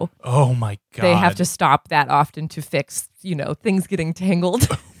show. Oh my God. They have to stop that often to fix, things getting tangled.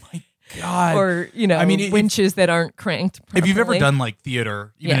 Oh my God. Or, winches that aren't cranked properly. If you've ever done like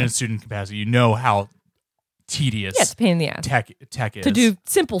theater, even in a student capacity, you know how tedious it's a pain in the ass. Tech is. To do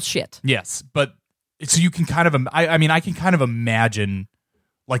simple shit. Yes. But so you can kind of, I can kind of imagine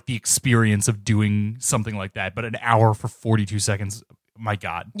like the experience of doing something like that, but an hour for 42 seconds. My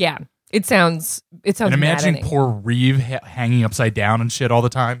God. Yeah. It sounds and imagine maddening. poor Reeve hanging upside down and shit all the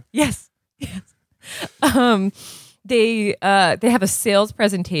time. Yes. They have a sales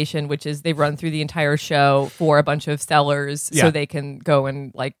presentation, which is they run through the entire show for a bunch of sellers so they can go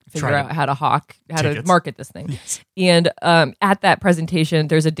and like figure out how to market this thing. Yes. And at that presentation,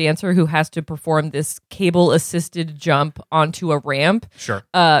 there's a dancer who has to perform this cable assisted jump onto a ramp. Sure.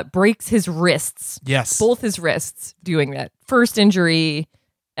 Breaks his wrists. Yes. Both his wrists doing that. First injury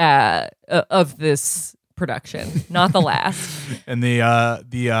of this production, not the last. And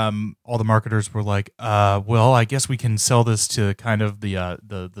all the marketers were like, well, I guess we can sell this to kind of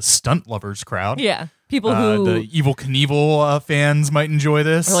the stunt lovers crowd. Yeah. People who the Evel Knievel fans might enjoy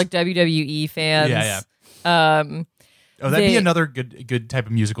this. Or like WWE fans. Yeah. That'd be another good type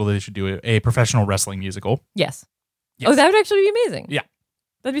of musical that they should do, a professional wrestling musical. Yes. Oh, that would actually be amazing. Yeah.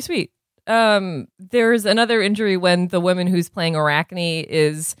 That'd be sweet. There's another injury when the woman who's playing Arachne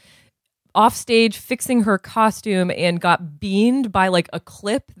is off stage fixing her costume and got beamed by like a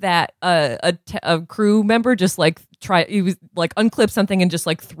clip that a crew member just like he was like unclipped something and just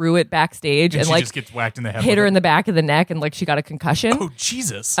like threw it backstage and she like just gets whacked in the head, hit her in the back of the neck, and like she got a concussion. Oh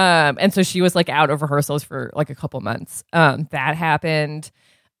Jesus. And so she was like out of rehearsals for like a couple months. That happened.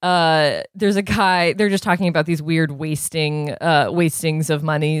 There's a guy, they're just talking about these weird wastings of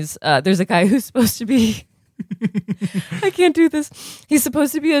monies. There's a guy who's supposed to be I can't do this. He's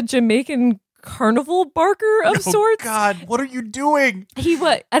supposed to be a Jamaican carnival barker of sorts. God, what are you doing?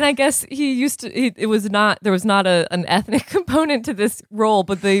 And I guess he used to. There was not an ethnic component to this role,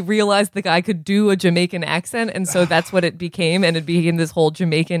 but they realized the guy could do a Jamaican accent, and so that's what it became, and it became this whole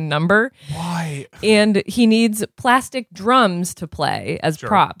Jamaican number. Why? And he needs plastic drums to play as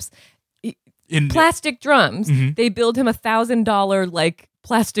props. Plastic drums. Mm-hmm. They build him $1,000 like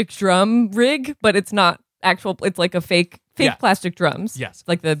plastic drum rig, but it's not actual. It's like a fake plastic drums. Yes,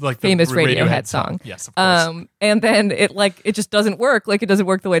 like the famous Radiohead song. Yes, of course. And then it just doesn't work. Like it doesn't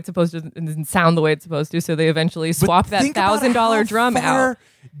work the way it's supposed to, and doesn't sound the way it's supposed to. So they eventually swap that $1,000 drum out.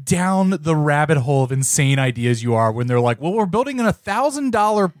 Down the rabbit hole of insane ideas you are when they're like, well, we're building an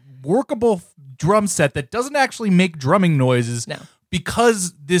 $1,000 workable drum set that doesn't actually make drumming noises. No.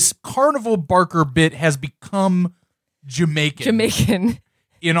 Because this carnival barker bit has become Jamaican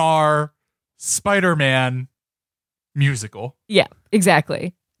in our Spider-Man musical. Yeah,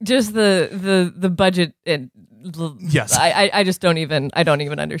 exactly. Just the budget and yes, I just don't even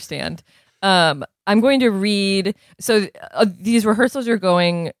understand. I'm going to read. So these rehearsals are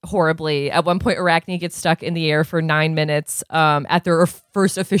going horribly. At one point, Arachne gets stuck in the air for 9 minutes at their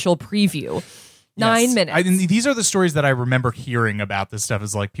first official preview. 9 minutes. These are the stories that I remember hearing about this stuff.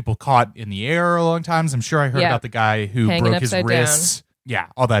 Is like people caught in the air a long times. I'm sure I heard about the guy who hanging broke his wrists. Down. Yeah,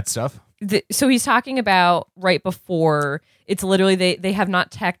 all that stuff. So he's talking about right before. It's literally they have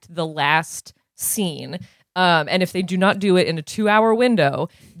not teched the last scene. And if they do not do it in a 2-hour window,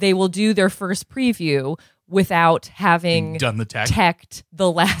 they will do their first preview without having Done the tech. teched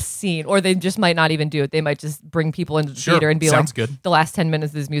the last scene, or they just might not even do it. They might just bring people into the Sure. theater and be Sounds like, good. the last 10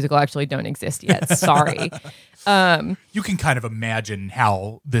 minutes of this musical actually don't exist yet. Sorry. You can kind of imagine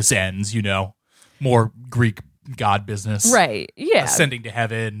how this ends, more Greek god business. Right. Yeah. Ascending to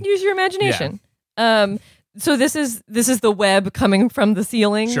heaven. Use your imagination. So this is the web coming from the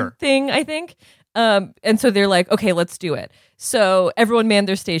ceiling Sure. thing, I think. And so they're like, okay, let's do it. So everyone manned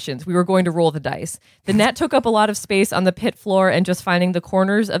their stations. We were going to roll the dice. The net took up a lot of space on the pit floor, and just finding the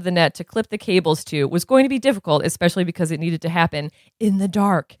corners of the net to clip the cables to was going to be difficult, especially because it needed to happen in the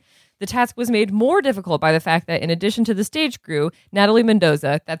dark. The task was made more difficult by the fact that in addition to the stage crew, Natalie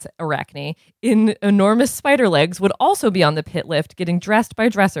Mendoza, that's Arachne, in enormous spider legs would also be on the pit lift getting dressed by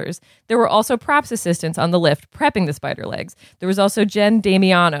dressers. There were also props assistants on the lift prepping the spider legs. There was also Jen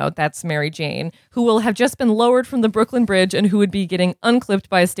Damiano, that's Mary Jane, who will have just been lowered from the Brooklyn Bridge and who would be getting unclipped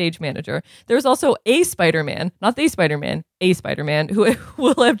by a stage manager. There was also a Spider-Man, not the Spider-Man, a Spider-Man, who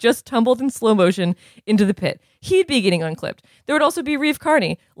will have just tumbled in slow motion into the pit. He'd be getting unclipped. There would also be Reeve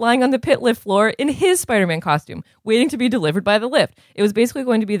Carney lying on the pit lift floor in his Spider-Man costume, waiting to be delivered by the lift. It was basically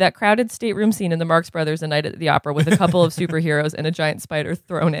going to be that crowded stateroom scene in the Marx Brothers A Night at the Opera with a couple of superheroes and a giant spider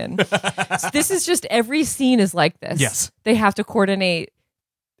thrown in. So this is just, every scene is like this. Yes. They have to coordinate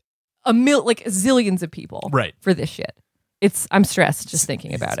zillions of people Right. for this shit. I'm stressed just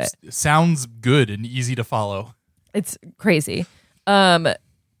thinking about it. Sounds good and easy to follow. It's crazy. Same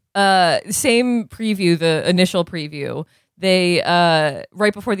preview, the initial preview. They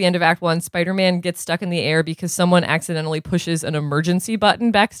right before the end of Act 1, Spider-Man gets stuck in the air because someone accidentally pushes an emergency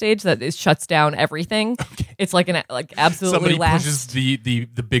button backstage that shuts down everything. Okay. It's like absolutely Somebody last. pushes the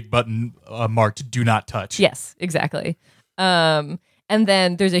big button marked "Do Not Touch." Yes, exactly. And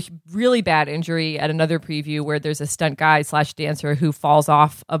then there's a really bad injury at another preview where there's a stunt guy / dancer who falls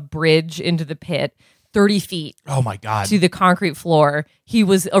off a bridge into the pit 30 feet Oh my God. to the concrete floor. He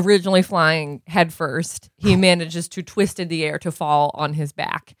was originally flying head first. He manages to twist in the air to fall on his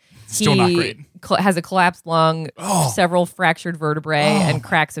back. Still not great. Has a collapsed lung, several fractured vertebrae, and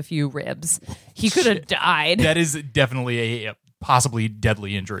cracks a few ribs. He could have died. That is definitely a possibly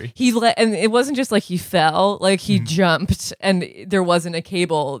deadly injury. And it wasn't just like he fell, like he jumped and there wasn't a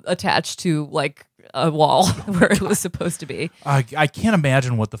cable attached to like a wall where it was supposed to be. I can't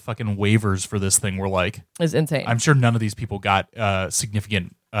imagine what the fucking waivers for this thing were like. It's insane. I'm sure none of these people got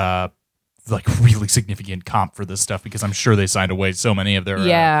significant, really significant comp for this stuff because I'm sure they signed away so many of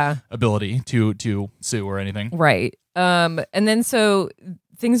their ability to sue or anything. Right. And then so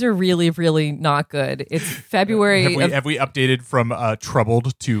things are really, really not good. It's February. Have we updated from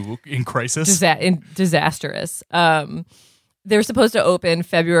troubled to in crisis? Disastrous. They're supposed to open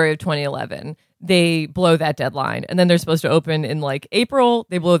February of 2011. They blow that deadline. And then they're supposed to open in like April.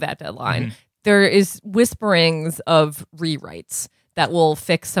 They blow that deadline. Mm-hmm. There is whisperings of rewrites that will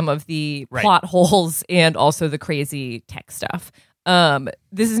fix some of the plot holes and also the crazy tech stuff.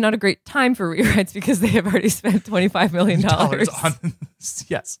 This is not a great time for rewrites because they have already spent $25 million on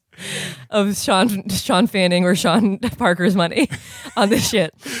yes of Sean Fanning or Sean Parker's money on this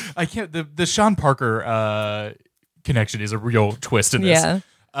shit. I can't. The Sean Parker connection is a real twist in this.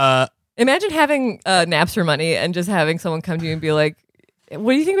 Yeah. Imagine having Napster money and just having someone come to you and be like,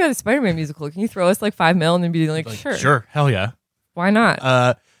 "What do you think about the Spider-Man musical? Can you throw us like $5 million?" And be like, "Sure, hell yeah, why not?"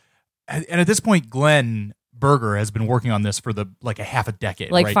 And at this point, Glenn Berger has been working on this for a half a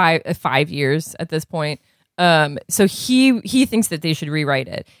decade, like right? 5 years at this point. So he thinks that they should rewrite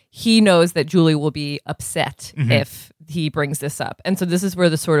it. He knows that Julie will be upset if he brings this up, and so this is where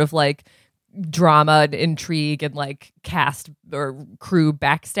the sort of like drama and intrigue and like cast or crew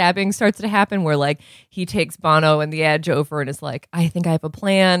backstabbing starts to happen, where like he takes Bono and the Edge over and is like, I think I have a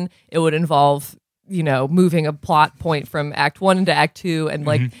plan. It would involve, moving a plot point from Act 1 into Act 2 and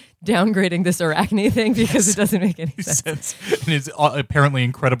like downgrading this Arachne thing because it doesn't make any sense. And it's apparently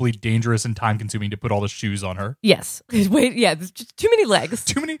incredibly dangerous and time consuming to put all the shoes on her. Yes. Wait, yeah, there's just too many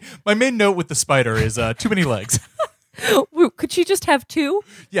legs. My main note with the spider is too many legs. Could she just have 2?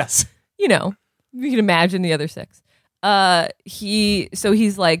 Yes. You can imagine the other 6.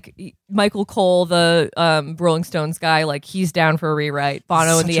 He's like Michael Cole, the Rolling Stones guy, like he's down for a rewrite.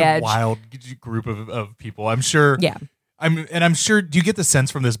 Bono and the Edge. Wild group of people. I'm sure. Yeah. I'm sure. Do you get the sense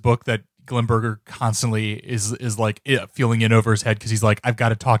from this book that Glenn Berger constantly is like feeling in over his head because he's like, I've got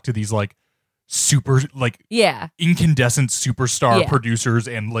to talk to these like super like incandescent superstar producers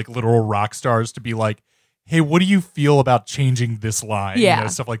and like literal rock stars to be like, hey, what do you feel about changing this line? Yeah.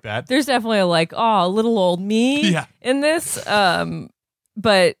 Stuff like that. There's definitely a little old me in this.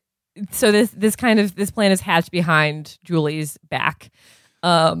 But so this plan is hatched behind Julie's back.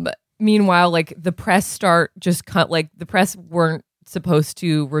 meanwhile, like the press the press weren't supposed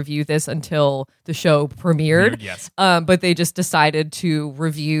to review this until the show premiered. Yes. But they just decided to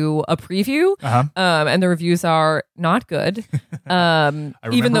review a preview. And the reviews are not good.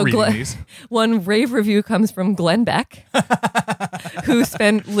 Even though these. one rave review comes from Glenn Beck, who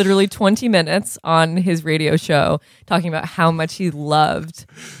spent literally 20 minutes on his radio show talking about how much he loved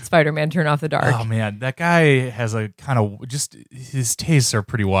Spider-Man Turn Off the Dark. Oh man, that guy has a kind of just his tastes are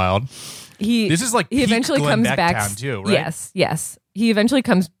pretty wild. This is like he eventually Glenn comes Beck back town too, right? Yes. He eventually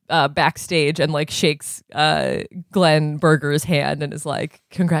comes backstage and like shakes Glenn Berger's hand and is like,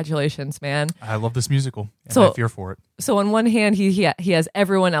 "Congratulations, man! I love this musical. And So- I fear for it." So on one hand, he has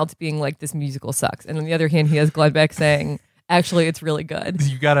everyone else being like, "This musical sucks," and on the other hand, he has Glenn Beck saying, "Actually, it's really good."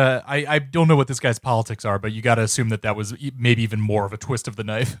 You gotta. I don't know what this guy's politics are, but you gotta assume that was maybe even more of a twist of the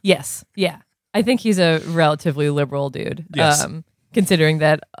knife. Yes, yeah, I think he's a relatively liberal dude. Yes. Considering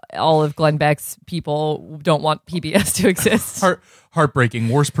that all of Glenn Beck's people don't want PBS to exist. Heartbreaking.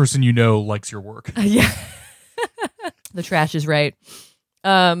 Worst person you know likes your work. Yeah. The trash is right.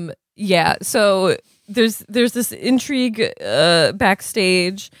 Yeah, so there's this intrigue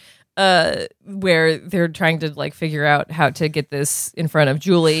backstage where they're trying to like figure out how to get this in front of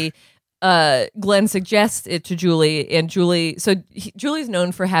Julie. Glenn suggests it to Julie, and Julie's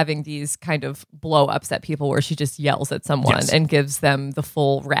known for having these kind of blow ups at people where she just yells at someone Yes. and gives them the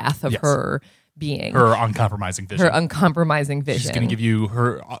full wrath of Yes. her being. Her uncompromising vision. Her uncompromising vision. She's going to give you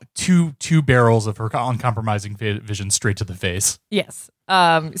her two barrels of her uncompromising vision straight to the face. Yes.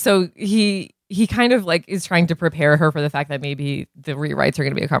 So he kind of like is trying to prepare her for the fact that maybe the rewrites are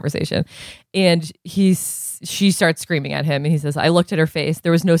going to be a conversation, and she starts screaming at him, and he says, "I looked at her face.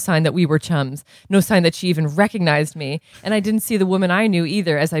 There was no sign that we were chums. No sign that she even recognized me, and I didn't see the woman I knew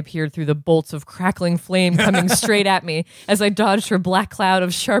either. As I peered through the bolts of crackling flame coming straight at me, as I dodged her black cloud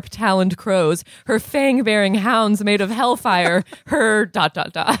of sharp-taloned crows, her fang-bearing hounds made of hellfire, her ...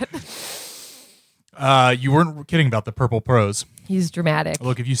 You weren't kidding about the purple prose. He's dramatic.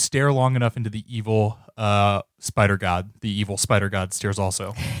 Look, if you stare long enough into the evil spider god, the evil spider god stares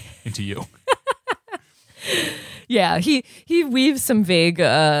also into you. Yeah, he weaves some vague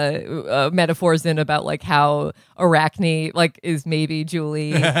metaphors in about like how Arachne like is maybe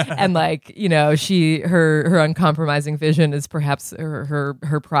Julie, and like, you know, her uncompromising vision is perhaps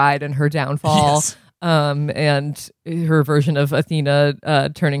her pride and her downfall. Yes. And her version of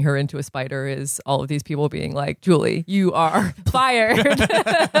Athena turning her into a spider is all of these people being like, "Julie, you are fired.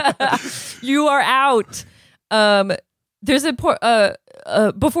 You are out." There's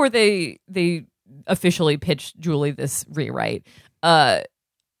before they officially pitched Julie this rewrite,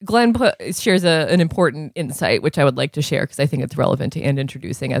 Glenn shares an important insight, which I would like to share because I think it's relevant and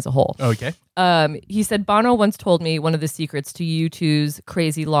introducing as a whole. Okay. He said, "Bono once told me one of the secrets to U2's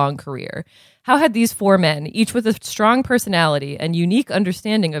crazy long career. How had these four men, each with a strong personality and unique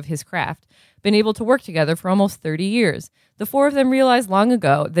understanding of his craft, been able to work together for almost 30 years? The four of them realized long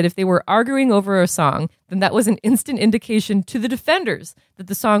ago that if they were arguing over a song, then that was an instant indication to the defenders that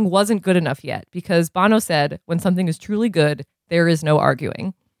the song wasn't good enough yet, because Bono said, when something is truly good, there is no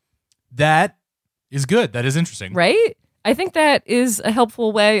arguing." That is good. That is interesting. Right? I think that is a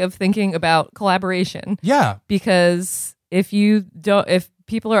helpful way of thinking about collaboration. Yeah. Because if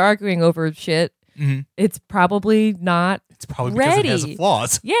people are arguing over shit, it's probably not It's probably because ready. it has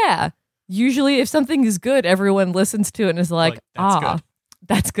flaws. Yeah. Usually if something is good, everyone listens to it and is like,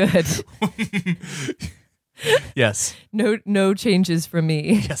 that's good. Yes. No changes from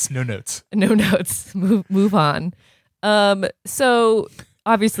me. Yes. No notes. No notes. Move on. So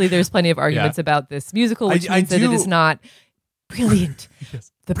obviously there's plenty of arguments about this musical, which means that it is not brilliant.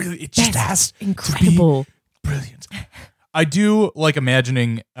 Yes. The Brilliant. It just best, has incredible. to be brilliant. I do like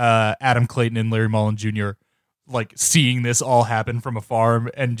imagining Adam Clayton and Larry Mullen Jr. like seeing this all happen from afar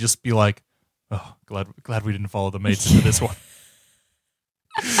and just be like, "Oh, glad we didn't follow the mates into this one."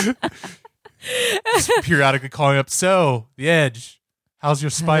 Just periodically calling up. "So, The Edge, how's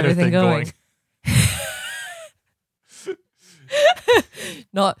your spider everything thing going?"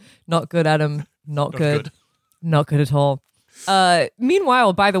 Not good, Adam. Not good. Not good at all.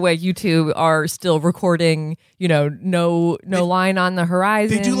 Meanwhile, by the way, you two are still recording, no line on the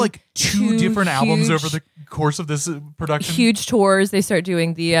horizon. They do like two different albums huge- over the course of this production. Huge tours. They start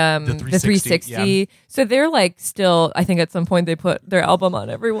doing the 360. yeah. So they're like still, I think at some point they put their album on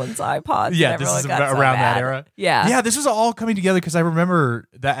everyone's iPods. Yeah, and this everyone is got so around that mad. era. Yeah. Yeah, this was all coming together because I remember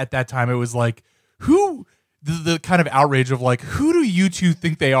that at that time it was like, who the kind of outrage of like, who do you two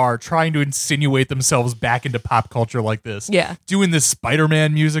think they are trying to insinuate themselves back into pop culture like this? Yeah. Doing this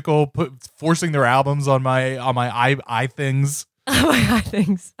Spider-Man musical, forcing their albums on my things. I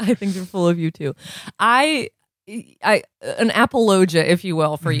think they're full of U2. I an apologia, if you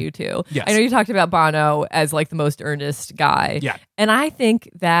will, for U2. Yes. I know you talked about Bono as like the most earnest guy. Yeah. And I think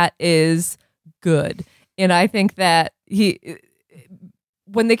that is good. And I think that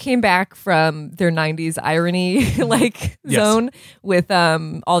when they came back from their 90s irony like Yes. zone with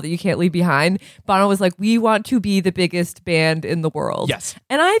All That You Can't Leave Behind, Bono was like, we want to be the biggest band in the world. Yes.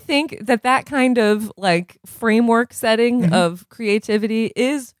 And I think that kind of like framework setting of creativity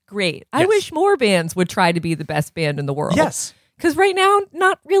is great. I Yes. wish more bands would try to be the best band in the world. Yes. Because right now,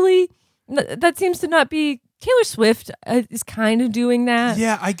 not really. That seems to not be. Taylor Swift is kind of doing that.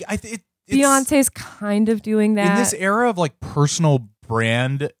 Yeah, it's Beyonce's kind of doing that. in this era of like personal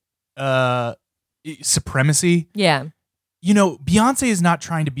brand supremacy. Yeah. You know, Beyonce is not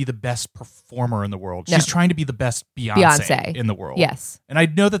trying to be the best performer in the world. No. She's trying to be the best Beyonce in the world. Yes. And I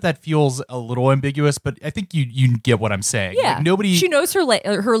know that feels a little ambiguous, but I think you get what I'm saying. Yeah. Like, nobody She knows her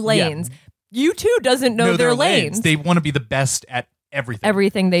lanes. U2 doesn't know their lanes. They want to be the best at everything.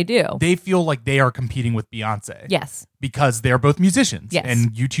 Everything they do. They feel like they are competing with Beyonce. Yes. Because they're both musicians. Yes.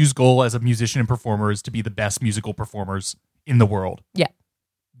 And U2's goal as a musician and performer is to be the best musical performers in the world. Yeah.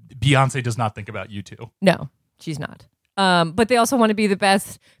 Beyonce does not think about U2. No, she's not. But they also want to be the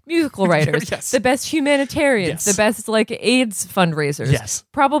best musical writers, Yes. the best humanitarians, Yes. the best like AIDS fundraisers, Yes.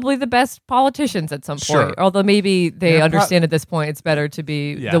 probably the best politicians at some point. Sure. Although maybe they Yeah, understand at this point it's better to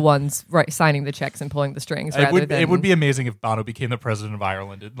be Yeah. the ones signing the checks and pulling the strings rather than. It would be amazing if Bono became the president of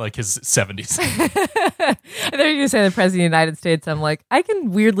Ireland in like his 70s. I thought you were going to say the president of the United States. I'm like, I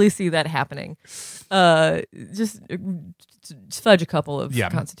can weirdly see that happening. Just fudge a couple of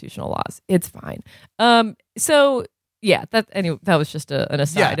constitutional laws. It's fine. So. Yeah, that was just an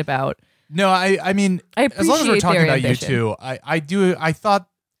aside about. No, I mean, I as long as we're appreciate talking their about ambition. U2, I thought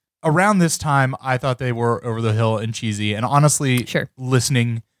around this time, I thought they were over the hill and cheesy. And honestly, Sure.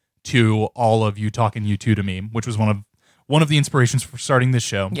 listening to all of you talking U2 to me, which was one of the inspirations for starting this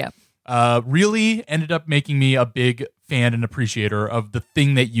show, really ended up making me a big fan and appreciator of the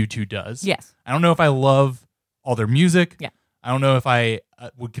thing that U2 does. Yes. I don't know if I love all their music. Yeah. I don't know if I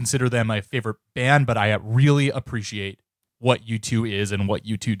would consider them my favorite band, but I really appreciate what U2 is and what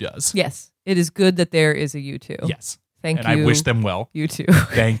U2 does. Yes. It is good that there is a U2. Yes. Thank and you. I wish them well. U2.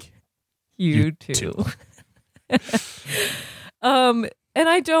 Thank you you too. too. And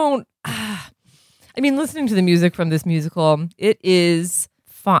I don't. I mean, listening to the music from this musical, it is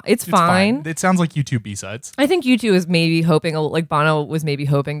fine. It's fine. It sounds like U2 B-sides. I think U2 is maybe hoping, like Bono was maybe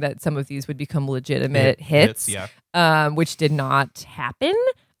hoping that some of these would become legitimate hits, Yeah. which did not happen.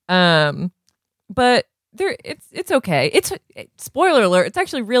 But it's okay. It's spoiler alert. It's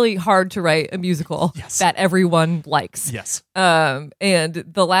actually really hard to write a musical that everyone likes. Yes. And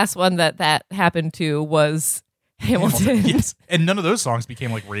the last one that happened to was Hamilton. Yes. And none of those songs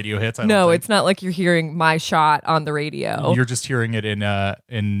became like radio hits. I don't No, think. it's not like you're hearing My Shot on the radio. You're just hearing it in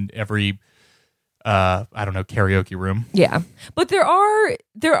every I don't know, karaoke room. Yeah, but there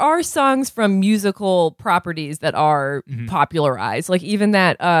are songs from musical properties that are popularized, like even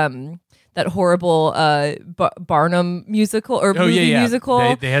that horrible Barnum musical or movie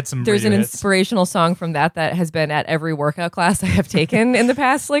musical. They had some. There's an radio hits, inspirational song from that has been at every workout class I have taken in the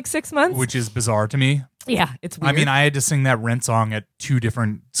past like 6 months. which is bizarre to me. Yeah, it's weird. I mean, I had to sing that Rent song at 2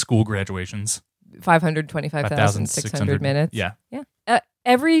 different school graduations. 525,600 minutes. Yeah. Yeah.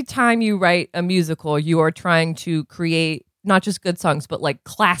 Every time you write a musical, you are trying to create not just good songs, but like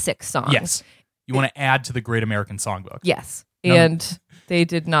classic songs. Yes. You want to add to the Great American Songbook. Yes. No. And they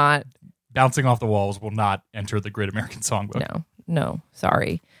did not. Bouncing Off the Walls will not enter the Great American Songbook. No,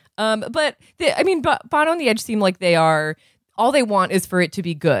 sorry. But Bono and the Edge seem like they are. All they want is for it to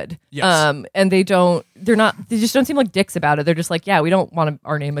be good. Yes. And they just don't seem like dicks about it. They're just like, yeah, we don't want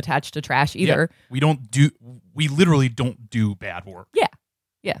our name attached to trash either. Yeah. We literally don't do bad work. Yeah.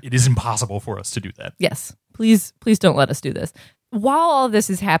 Yeah. It is impossible for us to do that. Yes. Please don't let us do this. While all this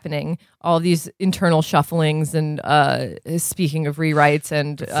is happening, all these internal shufflings and speaking of rewrites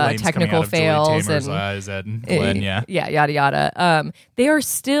and Flames technical coming out of fails Julie Taymor's and eyes and Glenn, yada yada. They are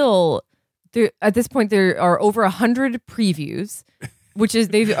still there. At this point, there are over 100 previews, which is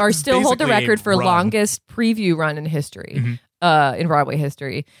they are still hold the Basically a record for run. longest preview run in history. In Broadway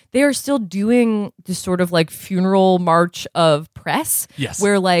history, they are still doing this sort of like funeral march of press, Yes.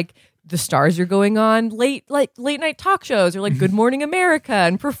 where like the stars are going on late night talk shows or like Good Morning America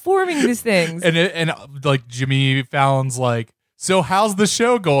and performing these things. And like Jimmy Fallon's like, so how's the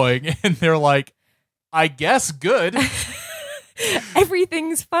show going? And they're like, I guess good.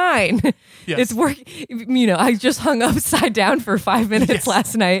 Everything's fine. Yes. It's work. I just hung upside down for 5 minutes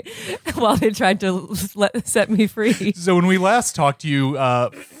last night while they tried to set me free. So when we last talked to you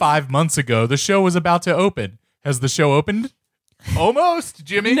 5 months ago, the show was about to open. Has the show opened? Almost,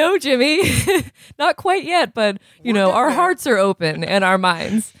 Jimmy. No, Jimmy, not quite yet. But our hearts are open and our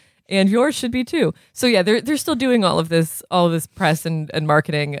minds, and yours should be too. So yeah, they're still doing all of this press and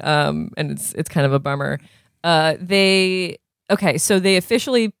marketing, and it's kind of a bummer. So they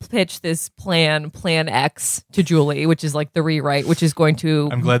officially pitched this Plan X to Julie, which is like the rewrite, which is going to.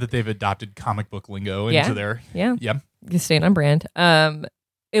 I'm glad that they've adopted comic book lingo into their. Yeah. Yep. Staying on brand.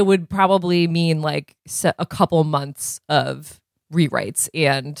 It would probably mean like a couple months of rewrites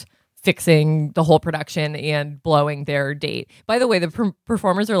and fixing the whole production and blowing their date. By the way, the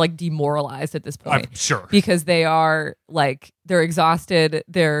performers are like demoralized at this point. I'm sure. Because they are like, they're exhausted.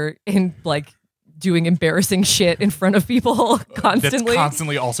 They're in like doing embarrassing shit in front of people constantly. That's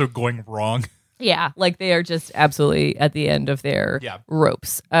constantly also going wrong. Yeah, like they are just absolutely at the end of their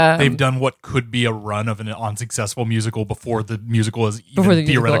ropes. They've done what could be a run of an unsuccessful musical before the musical is even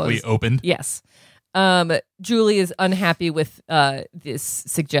theoretically opened. Yes. Julie is unhappy with this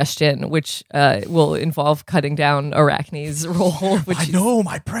suggestion, which will involve cutting down Arachne's role. I know,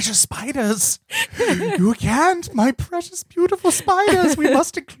 my precious spiders. You can't, my precious, beautiful spiders. We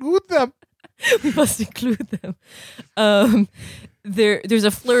must include them. We must include them. There's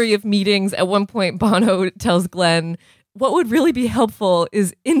a flurry of meetings. At one point, Bono tells Glenn, what would really be helpful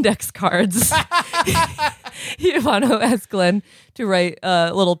is index cards. Bono asks Glenn to write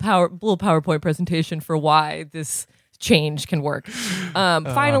a little PowerPoint presentation for why this change can work.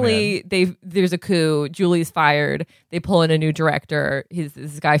 Finally, there's a coup. Julie's fired. They pull in a new director. He's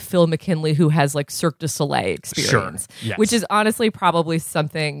this guy, Phil McKinley, who has like Cirque du Soleil experience, which is honestly probably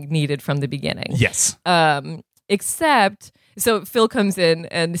something needed from the beginning. Yes. Except... So Phil comes in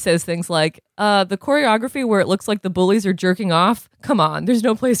and says things like, the choreography where it looks like the bullies are jerking off, come on, there's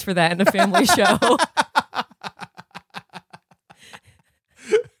no place for that in a family show.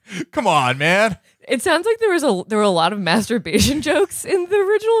 Come on, man. It sounds like there were a lot of masturbation jokes in the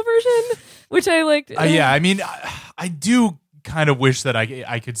original version, which I liked. Yeah, I mean, I do kind of wish that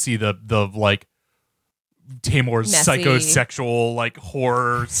I could see the like Tamor's messy, psychosexual like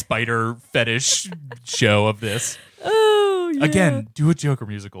horror spider fetish show of this. Oh, yeah. Again, do a Joker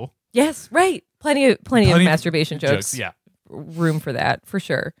musical. Yes, right. Plenty of masturbation jokes. Yeah, room for that for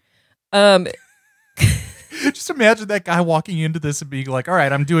sure. Just imagine that guy walking into this and being like, "All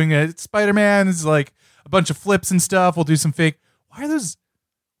right, I'm doing a Spider-Man. It's like a bunch of flips and stuff. We'll do some fake. Why are those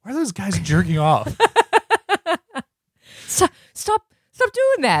guys jerking off? Stop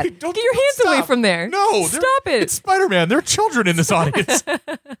doing that. Get your hands away from there. No, stop it. It's Spider-Man. There are children in this audience."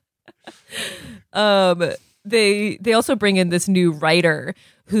 They also bring in this new writer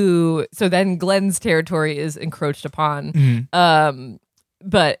who, so then Glenn's territory is encroached upon. Mm-hmm.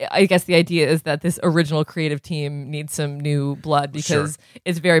 But I guess the idea is that this original creative team needs some new blood because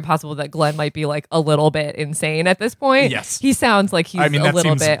it's very possible that Glenn might be like a little bit insane at this point. Yes. He sounds like he's a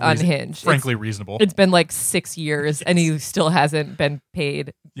little bit unhinged. Frankly, reasonable. It's been like 6 years and he still hasn't been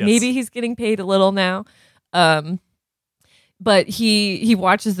paid. Yes. Maybe he's getting paid a little now. But he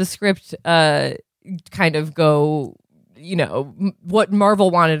watches the script kind of go, what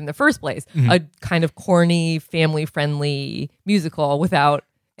Marvel wanted in the first place, a kind of corny, family-friendly musical without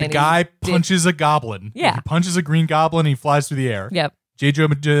the guy punches a goblin. Yeah. He punches a green goblin and he flies through the air. Yep. J.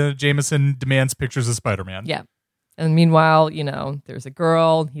 Jonah Jameson demands pictures of Spider-Man. Yep. And meanwhile, there's a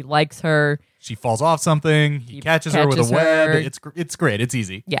girl. He likes her. She falls off something. He catches her with a web. It's great. It's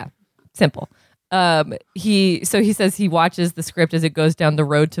easy. Yeah. Simple. He says he watches the script as it goes down the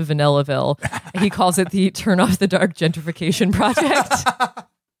road to Vanillaville. He calls it the Turn Off the Dark Gentrification Project.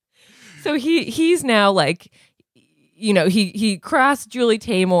 So he's now like, he crossed Julie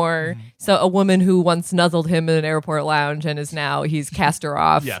Taymor, so a woman who once nuzzled him in an airport lounge, and he's cast her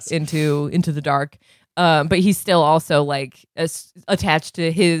off into the dark. But he's still also like attached to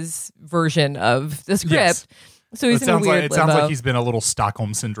his version of the script. Yes. So he's in a weird limbo. It sounds like he's been a little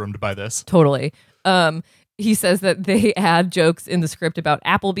Stockholm syndromed by this. Totally. He says that they add jokes in the script about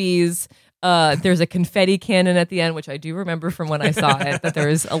Applebee's. There's a confetti cannon at the end, which I do remember from when I saw it, that there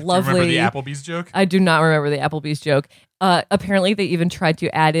is a lovely... Do you remember the Applebee's joke? I do not remember the Applebee's joke. Apparently, they even tried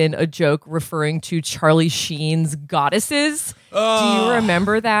to add in a joke referring to Charlie Sheen's goddesses. Do you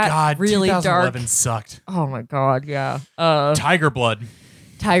remember that? God, really 2011 dark. sucked. Oh my God, yeah. Tiger Blood.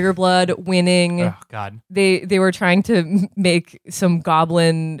 Tiger Blood winning. Oh God. They were trying to make some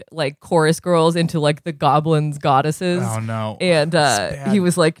goblin like chorus girls into like the goblins goddesses. Oh no. And That's bad. he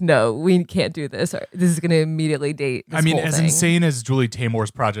was like, "No, we can't do this. This is going to immediately date." This I mean, whole as thing. insane as Julie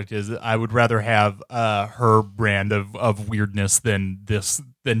Taymor's project is, I would rather have her brand of weirdness than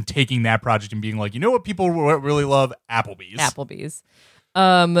taking that project and being like, you know what people really love? Applebee's.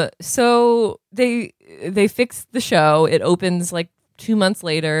 So they fixed the show. It opens like 2 months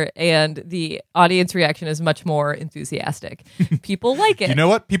later, and the audience reaction is much more enthusiastic. People like it. You know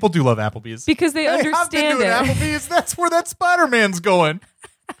what? People do love Applebee's. Because they Hey, I've understand been to an it. Applebee's. That's where that Spider-Man's going.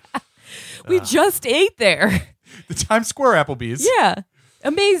 We just ate there. The Times Square Applebee's. Yeah.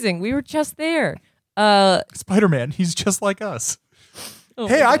 Amazing. We were just there. Spider-Man, he's just like us. Oh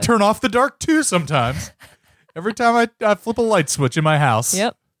Hey, my I God. turn off the dark too sometimes. Every time I flip a light switch in my house.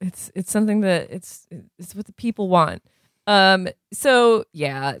 Yep. It's something that it's what the people want. So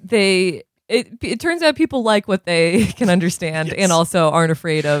yeah, it turns out people like what they can understand Yes. and also aren't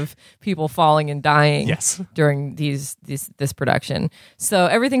afraid of people falling and dying Yes. during this production. So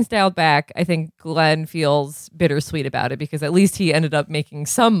everything's dialed back. I think Glenn feels bittersweet about it because at least he ended up making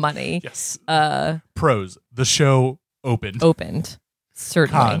some money. Yes. Pros. The show opened.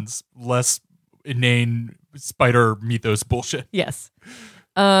 Certainly. Cons. Less inane spider mythos bullshit. Yes.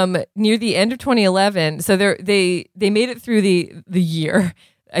 Near the end of 2011, so they made it through the year.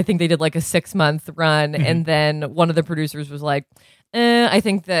 I think they did like a 6-month run, and then one of the producers was like, I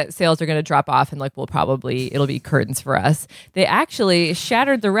think that sales are going to drop off, and like it'll be curtains for us. They actually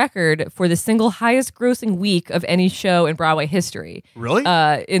shattered the record for the single highest grossing week of any show in Broadway history. Really?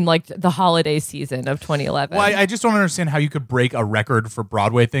 In like the holiday season of 2011. Well, I just don't understand how you could break a record for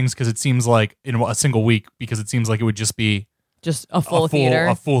Broadway things because it seems like in a single week, because it seems like it would just be Just a full theater.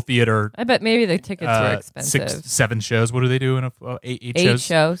 A full theater. I bet maybe the tickets were expensive. 6, 7 shows. What do they do in eight 8 shows?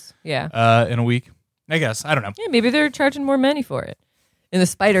 shows. Yeah. In a week. I guess. I don't know. Yeah, maybe they're charging more money for it in the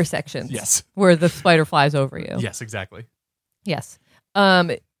spider sections. Yes. Where the spider flies over you. Yes, exactly. Yes.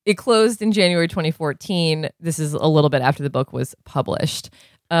 It closed in January 2014. This is a little bit after the book was published.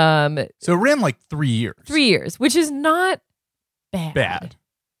 So it ran like 3 years. 3 years, which is not bad.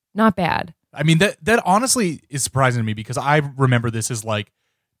 Not bad. I mean, that honestly is surprising to me because I remember this as like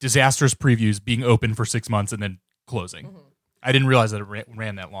disastrous previews being open for 6 months and then closing. Mm-hmm. I didn't realize that it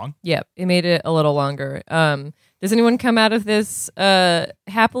ran that long. Yep, it made it a little longer. Does anyone come out of this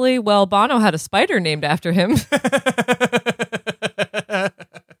happily? Well, Bono had a spider named after him.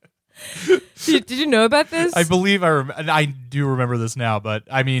 Did you know about this? I believe I do remember this now, but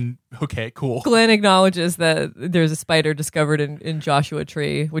I mean, okay, cool. Glenn acknowledges that there's a spider discovered in Joshua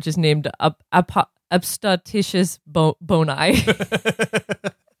Tree, which is named Abstotitius boni.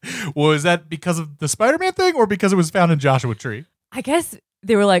 Well, is that because of the Spider-Man thing or because it was found in Joshua Tree? I guess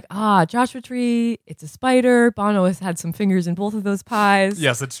they were like, Joshua Tree, it's a spider. Bono has had some fingers in both of those pies.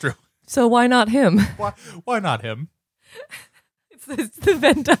 Yes, it's true. So why not him? Why not him? It's the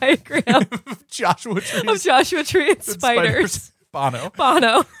Venn diagram Joshua Tree. of Joshua Tree and spiders. Bono.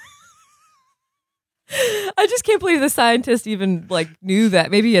 Bono. I just can't believe the scientist even like knew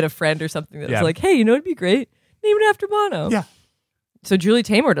that. Maybe he had a friend or something that was like, hey, you know what'd be great? Name it after Bono. Yeah. So Julie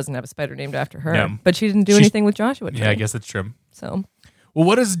Taymor doesn't have a spider named after her, No. but she didn't do anything with Joshua Tree. Yeah, I guess that's true. So, Well,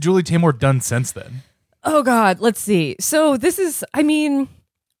 what has Julie Taymor done since then? oh God, let's see. So this is, I mean,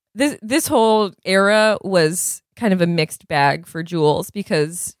 this whole era was kind of a mixed bag for Jules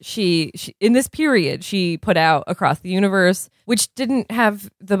because she in this period she put out Across the Universe, which didn't have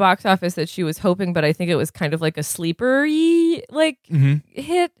the box office that she was hoping, but I think it was kind of like a sleeper-y like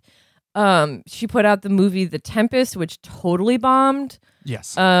hit. She put out the movie The Tempest, which totally bombed.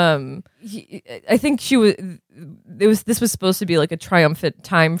 Yes. I think this was supposed to be like a triumphant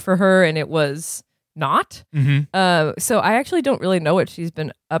time for her, and it was not. So I actually don't really know what she's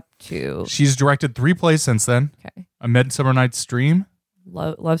been up to. She's directed 3 plays since then. Okay. A Midsummer Night's Dream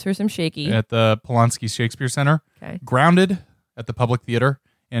Loves her some Shaky. at the Polanski Shakespeare Center. Okay. Grounded at the Public Theater.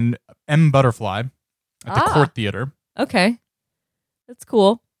 And M. Butterfly at the Court Theater. Okay. That's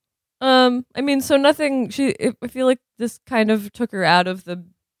cool. I mean, so nothing, I feel like this kind of took her out of the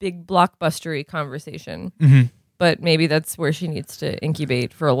big blockbustery conversation. But maybe that's where she needs to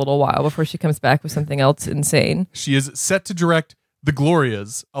incubate for a little while before she comes back with something else insane. She is set to direct The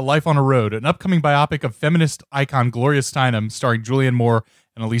Glorias, A Life on a Road, an upcoming biopic of feminist icon Gloria Steinem starring Julianne Moore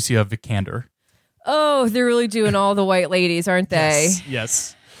and Alicia Vikander. Oh, they're really doing all the white ladies, aren't they?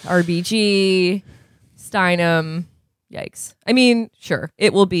 Yes. RBG, Steinem. Yikes. I mean, sure,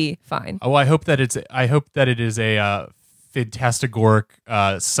 it will be fine. Oh, I hope that it is a fantastigoric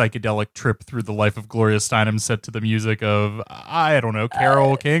psychedelic trip through the life of Gloria Steinem set to the music of, I don't know,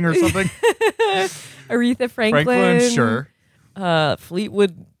 Carole King or something. Aretha Franklin. Sure.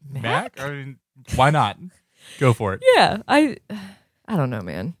 Fleetwood Mac. I mean, why not? Go for it. Yeah, I don't know,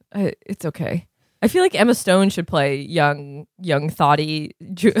 man. It's okay. I feel like Emma Stone should play young, thoughty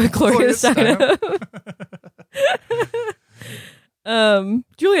Gloria Steinem.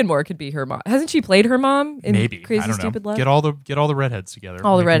 Julianne Moore could be her mom. Hasn't she played her mom in Maybe. Crazy I don't Stupid know. Love? Get all the redheads together.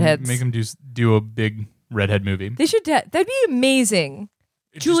 All the redheads. Make them do a big redhead movie. They should. That'd be amazing.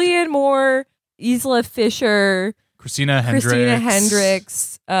 Julianne Moore, Isla Fisher, Christina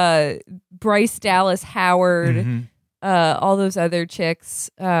Hendricks, Bryce Dallas Howard, Mhm. All those other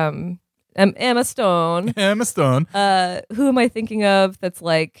chicks. Emma Stone. Emma Stone. Who am I thinking of? That's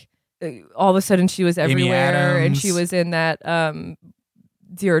like all of a sudden she was Amy everywhere, and Adams. she was in that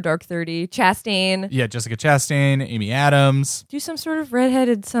Zero Dark 30. Chastain. Yeah, Jessica Chastain, Amy Adams, Do some sort of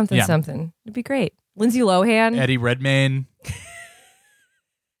redheaded something. Yeah. Something. It'd be great. Lindsay Lohan. Eddie Redmayne.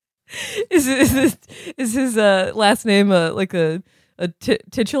 Is his last name like a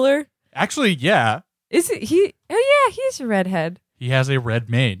titular? Actually, yeah, Is it he? Oh yeah, he's a redhead. he has a red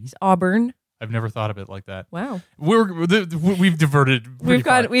mane. He's Auburn. I've never thought of it like that. Wow. We've diverted. We've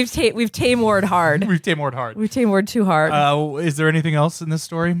tamored hard. We've tamored hard. We've tamored too hard. Is there anything else in this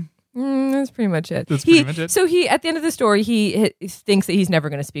story? That's pretty much it. That's pretty much it. So he, at the end of the story, he thinks that he's never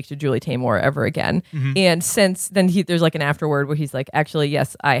going to speak to Julie Taymor ever again. Mm-hmm. And since then, there's like an afterword where he's like, actually,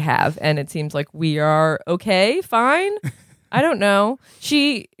 yes, I have. And it seems like we are okay, fine. I don't know.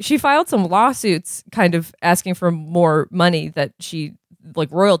 She filed some lawsuits kind of asking for more money that she,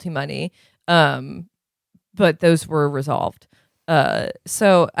 like royalty money. But those were resolved.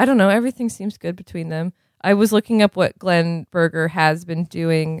 So I don't know. Everything seems good between them. I was looking up what Glenn Berger has been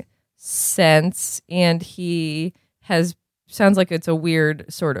doing since, and he sounds like it's a weird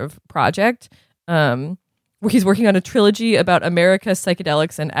sort of project where he's working on a trilogy about America,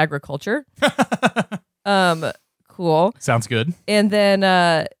 psychedelics, and agriculture. Cool. Sounds good. And then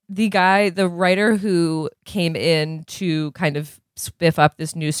the writer who came in to kind of spiff up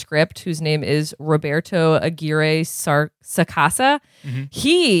this new script, whose name is Roberto Aguirre Sacasa,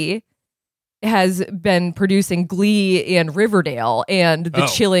 he has been producing Glee and Riverdale and the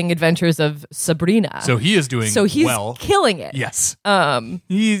chilling adventures of Sabrina. So he is doing he's well. killing it. Yes.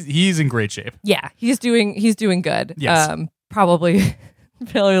 He's in great shape. Yeah, he's doing good. Yes. Probably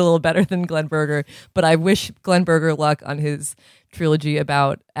a little better than Glenn Berger, but I wish Glenn Berger luck on his trilogy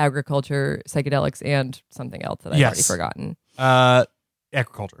about agriculture, psychedelics, and something else that I've already forgotten.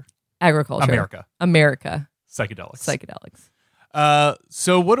 Agriculture. America. Psychedelics.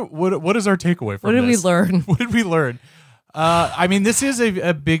 So what is our takeaway from this? What did we learn? What did we learn? I mean, this is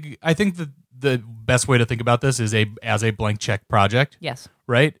a big. I think the best way to think about this is as a blank check project. Yes.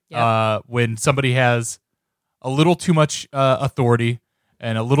 Right. Yep. When somebody has a little too much authority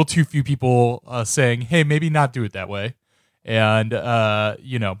and a little too few people saying, "Hey, maybe not do it that way," and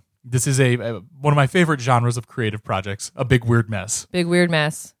this is one of my favorite genres of creative projects. A big weird mess. Big weird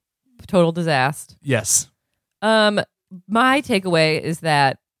mess. Total disaster. Yes. My takeaway is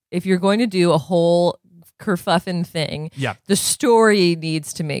that if you're going to do a whole kerfuffin thing, the story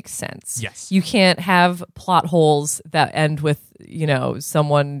needs to make sense. Yes. You can't have plot holes that end with,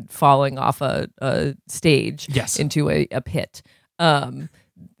 someone falling off a stage into a pit.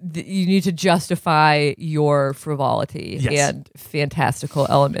 You need to justify your frivolity and fantastical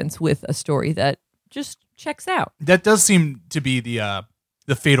elements with a story that just checks out. That does seem to be the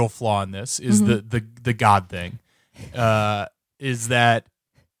fatal flaw in this is the God thing. Is that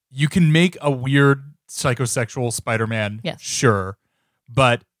you can make a weird psychosexual Spider-Man, sure,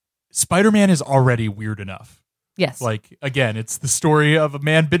 but Spider-Man is already weird enough. Yes. Like, again, it's the story of a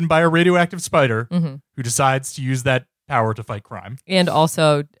man bitten by a radioactive spider who decides to use that power to fight crime. And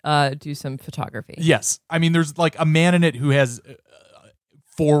also do some photography. Yes. I mean, there's like a man in it who has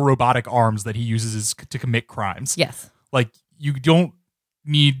 4 robotic arms that he uses to commit crimes. Yes. Like, you don't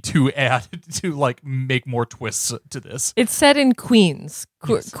need to add to like make more twists to this. It's set in Queens.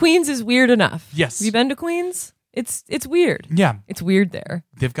 Queens is weird enough. Yes. Have you been to Queens? It's weird. Yeah. It's weird there.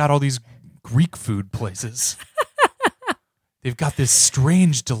 They've got all these Greek food places. They've got this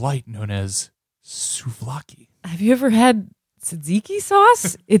strange delight known as souvlaki. Have you ever had tzatziki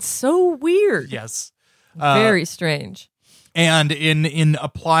sauce? It's so weird. Yes. Very strange. And in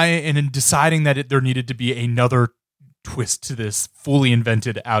deciding that there needed to be another twist to this fully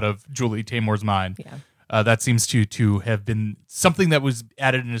invented out of Julie Taymor's mind. Yeah. That seems to have been something that was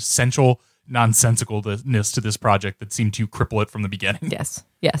added an essential nonsensicalness to this project that seemed to cripple it from the beginning. Yes.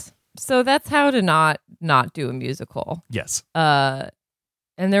 Yes. So that's how to not do a musical. Yes. And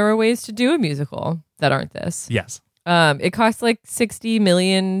there are ways to do a musical that aren't this. Yes. It cost like $60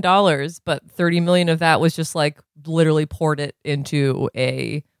 million, but $30 million of that was just like literally poured it into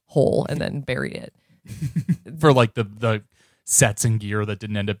a hole and then buried it. For like the sets and gear that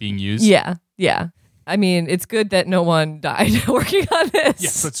didn't end up being used. Yeah. I mean, it's good that no one died working on this.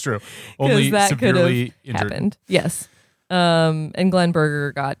 Yes, that's true. Only that severely could have injured. happened. Yes. And Glenn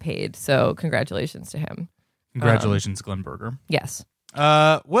Berger got paid, so congratulations to him. Congratulations, Glenn Berger. Yes.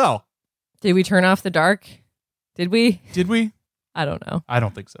 Well, Did we turn off the dark? Did we? did we? I don't know. I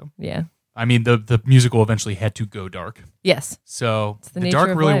don't think so. Yeah. I mean, the musical eventually had to go dark. Yes. So the the nature dark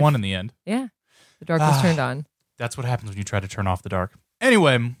of really life. won in the end. Yeah. The dark was turned on. That's what happens when you try to turn off the dark.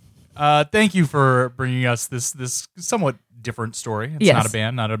 Anyway, thank you for bringing us this somewhat different story. It's Yes. not a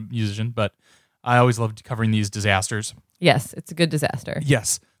band, not a musician, but I always loved covering these disasters. Yes, it's a good disaster.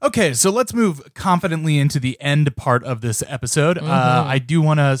 Yes. Okay, so let's move confidently into the end part of this episode. I do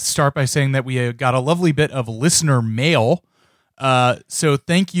want to start by saying that we got a lovely bit of listener mail. So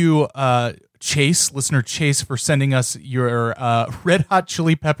thank you, listener Chase, for sending us your Red Hot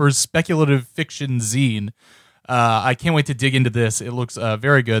Chili Peppers speculative fiction zine. I can't wait to dig into this. It looks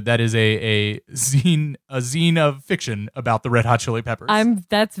very good. That is a zine of fiction about the Red Hot Chili Peppers.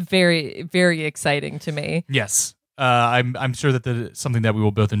 That's very, very exciting to me. Yes. I'm sure that is something that we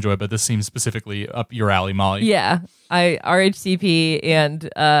will both enjoy, but this seems specifically up your alley, Molly. Yeah. RHCP and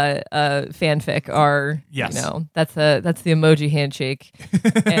fanfic are, Yes. that's the emoji handshake.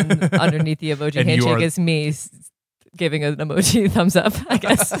 And underneath the emoji And you handshake are- is me giving an emoji thumbs up, I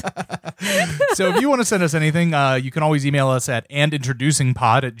guess. So if you want to send us anything, you can always email us at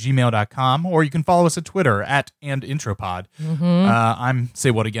andintroducingpod@gmail.com, or you can follow us at Twitter at andintropod. I'm say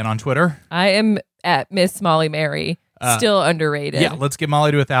what again on Twitter? I am at Miss Molly Mary, still underrated. Yeah, let's get Molly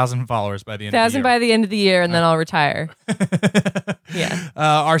to 1,000 followers by the end of the 1,000 year. by the end of the year, and then I'll retire. Yeah.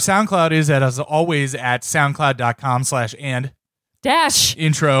 Our SoundCloud is as always at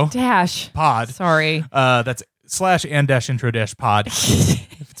soundcloud.com/and-intro Dash. pod. Sorry. That's /and-intro-pod.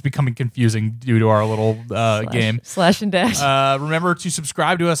 It's becoming confusing due to our little game. Slash and dash. Remember to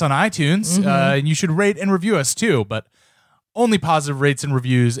subscribe to us on iTunes, and you should rate and review us too, but only positive rates and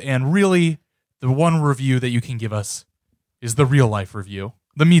reviews. And really, the one review that you can give us is the real life review,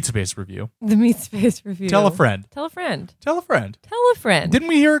 the Meat Space review. The Meat Space review. Tell a friend. Tell a friend. Tell a friend. Tell a friend. Didn't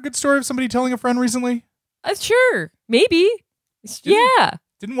we hear a good story of somebody telling a friend recently? Sure. Maybe. Yeah.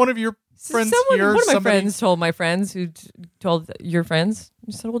 Didn't one of your friends One hear of my somebody? friends told my friends who told your friends.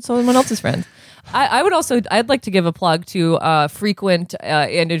 You told someone else's friends. I'd like to give a plug to frequent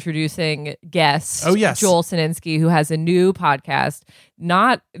and introducing guest, Oh, yes. Joel Sininsky, who has a new podcast,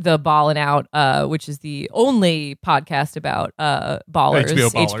 not the Ballin' Out, which is the only podcast about ballers,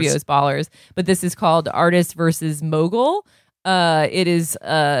 HBO's Ballers, but this is called Artist versus Mogul. It is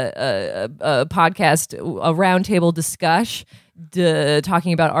a podcast, a roundtable discussion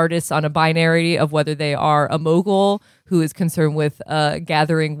talking about artists on a binary of whether they are a mogul who is concerned with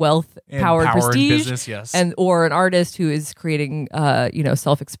gathering wealth, And power, and prestige, business, yes. and or an artist who is creating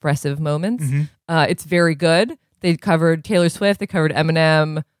self-expressive moments. It's very good. They covered Taylor Swift, they covered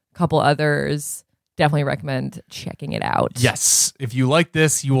Eminem, a couple others. Definitely recommend checking it out. Yes. If you like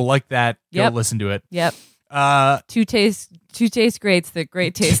this, you will like that. Go Yep. listen to it. Yep. Two Two taste greats that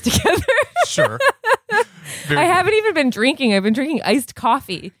great taste together. Sure. I haven't even been drinking. I've been drinking iced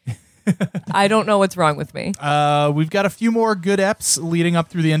coffee. I don't know what's wrong with me. We've got a few more good eps leading up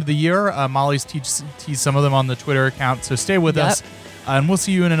through the end of the year. Molly's teased some of them on the Twitter account, so stay with us. And we'll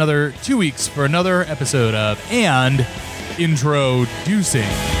see you in another 2 weeks for another episode of And Introducing.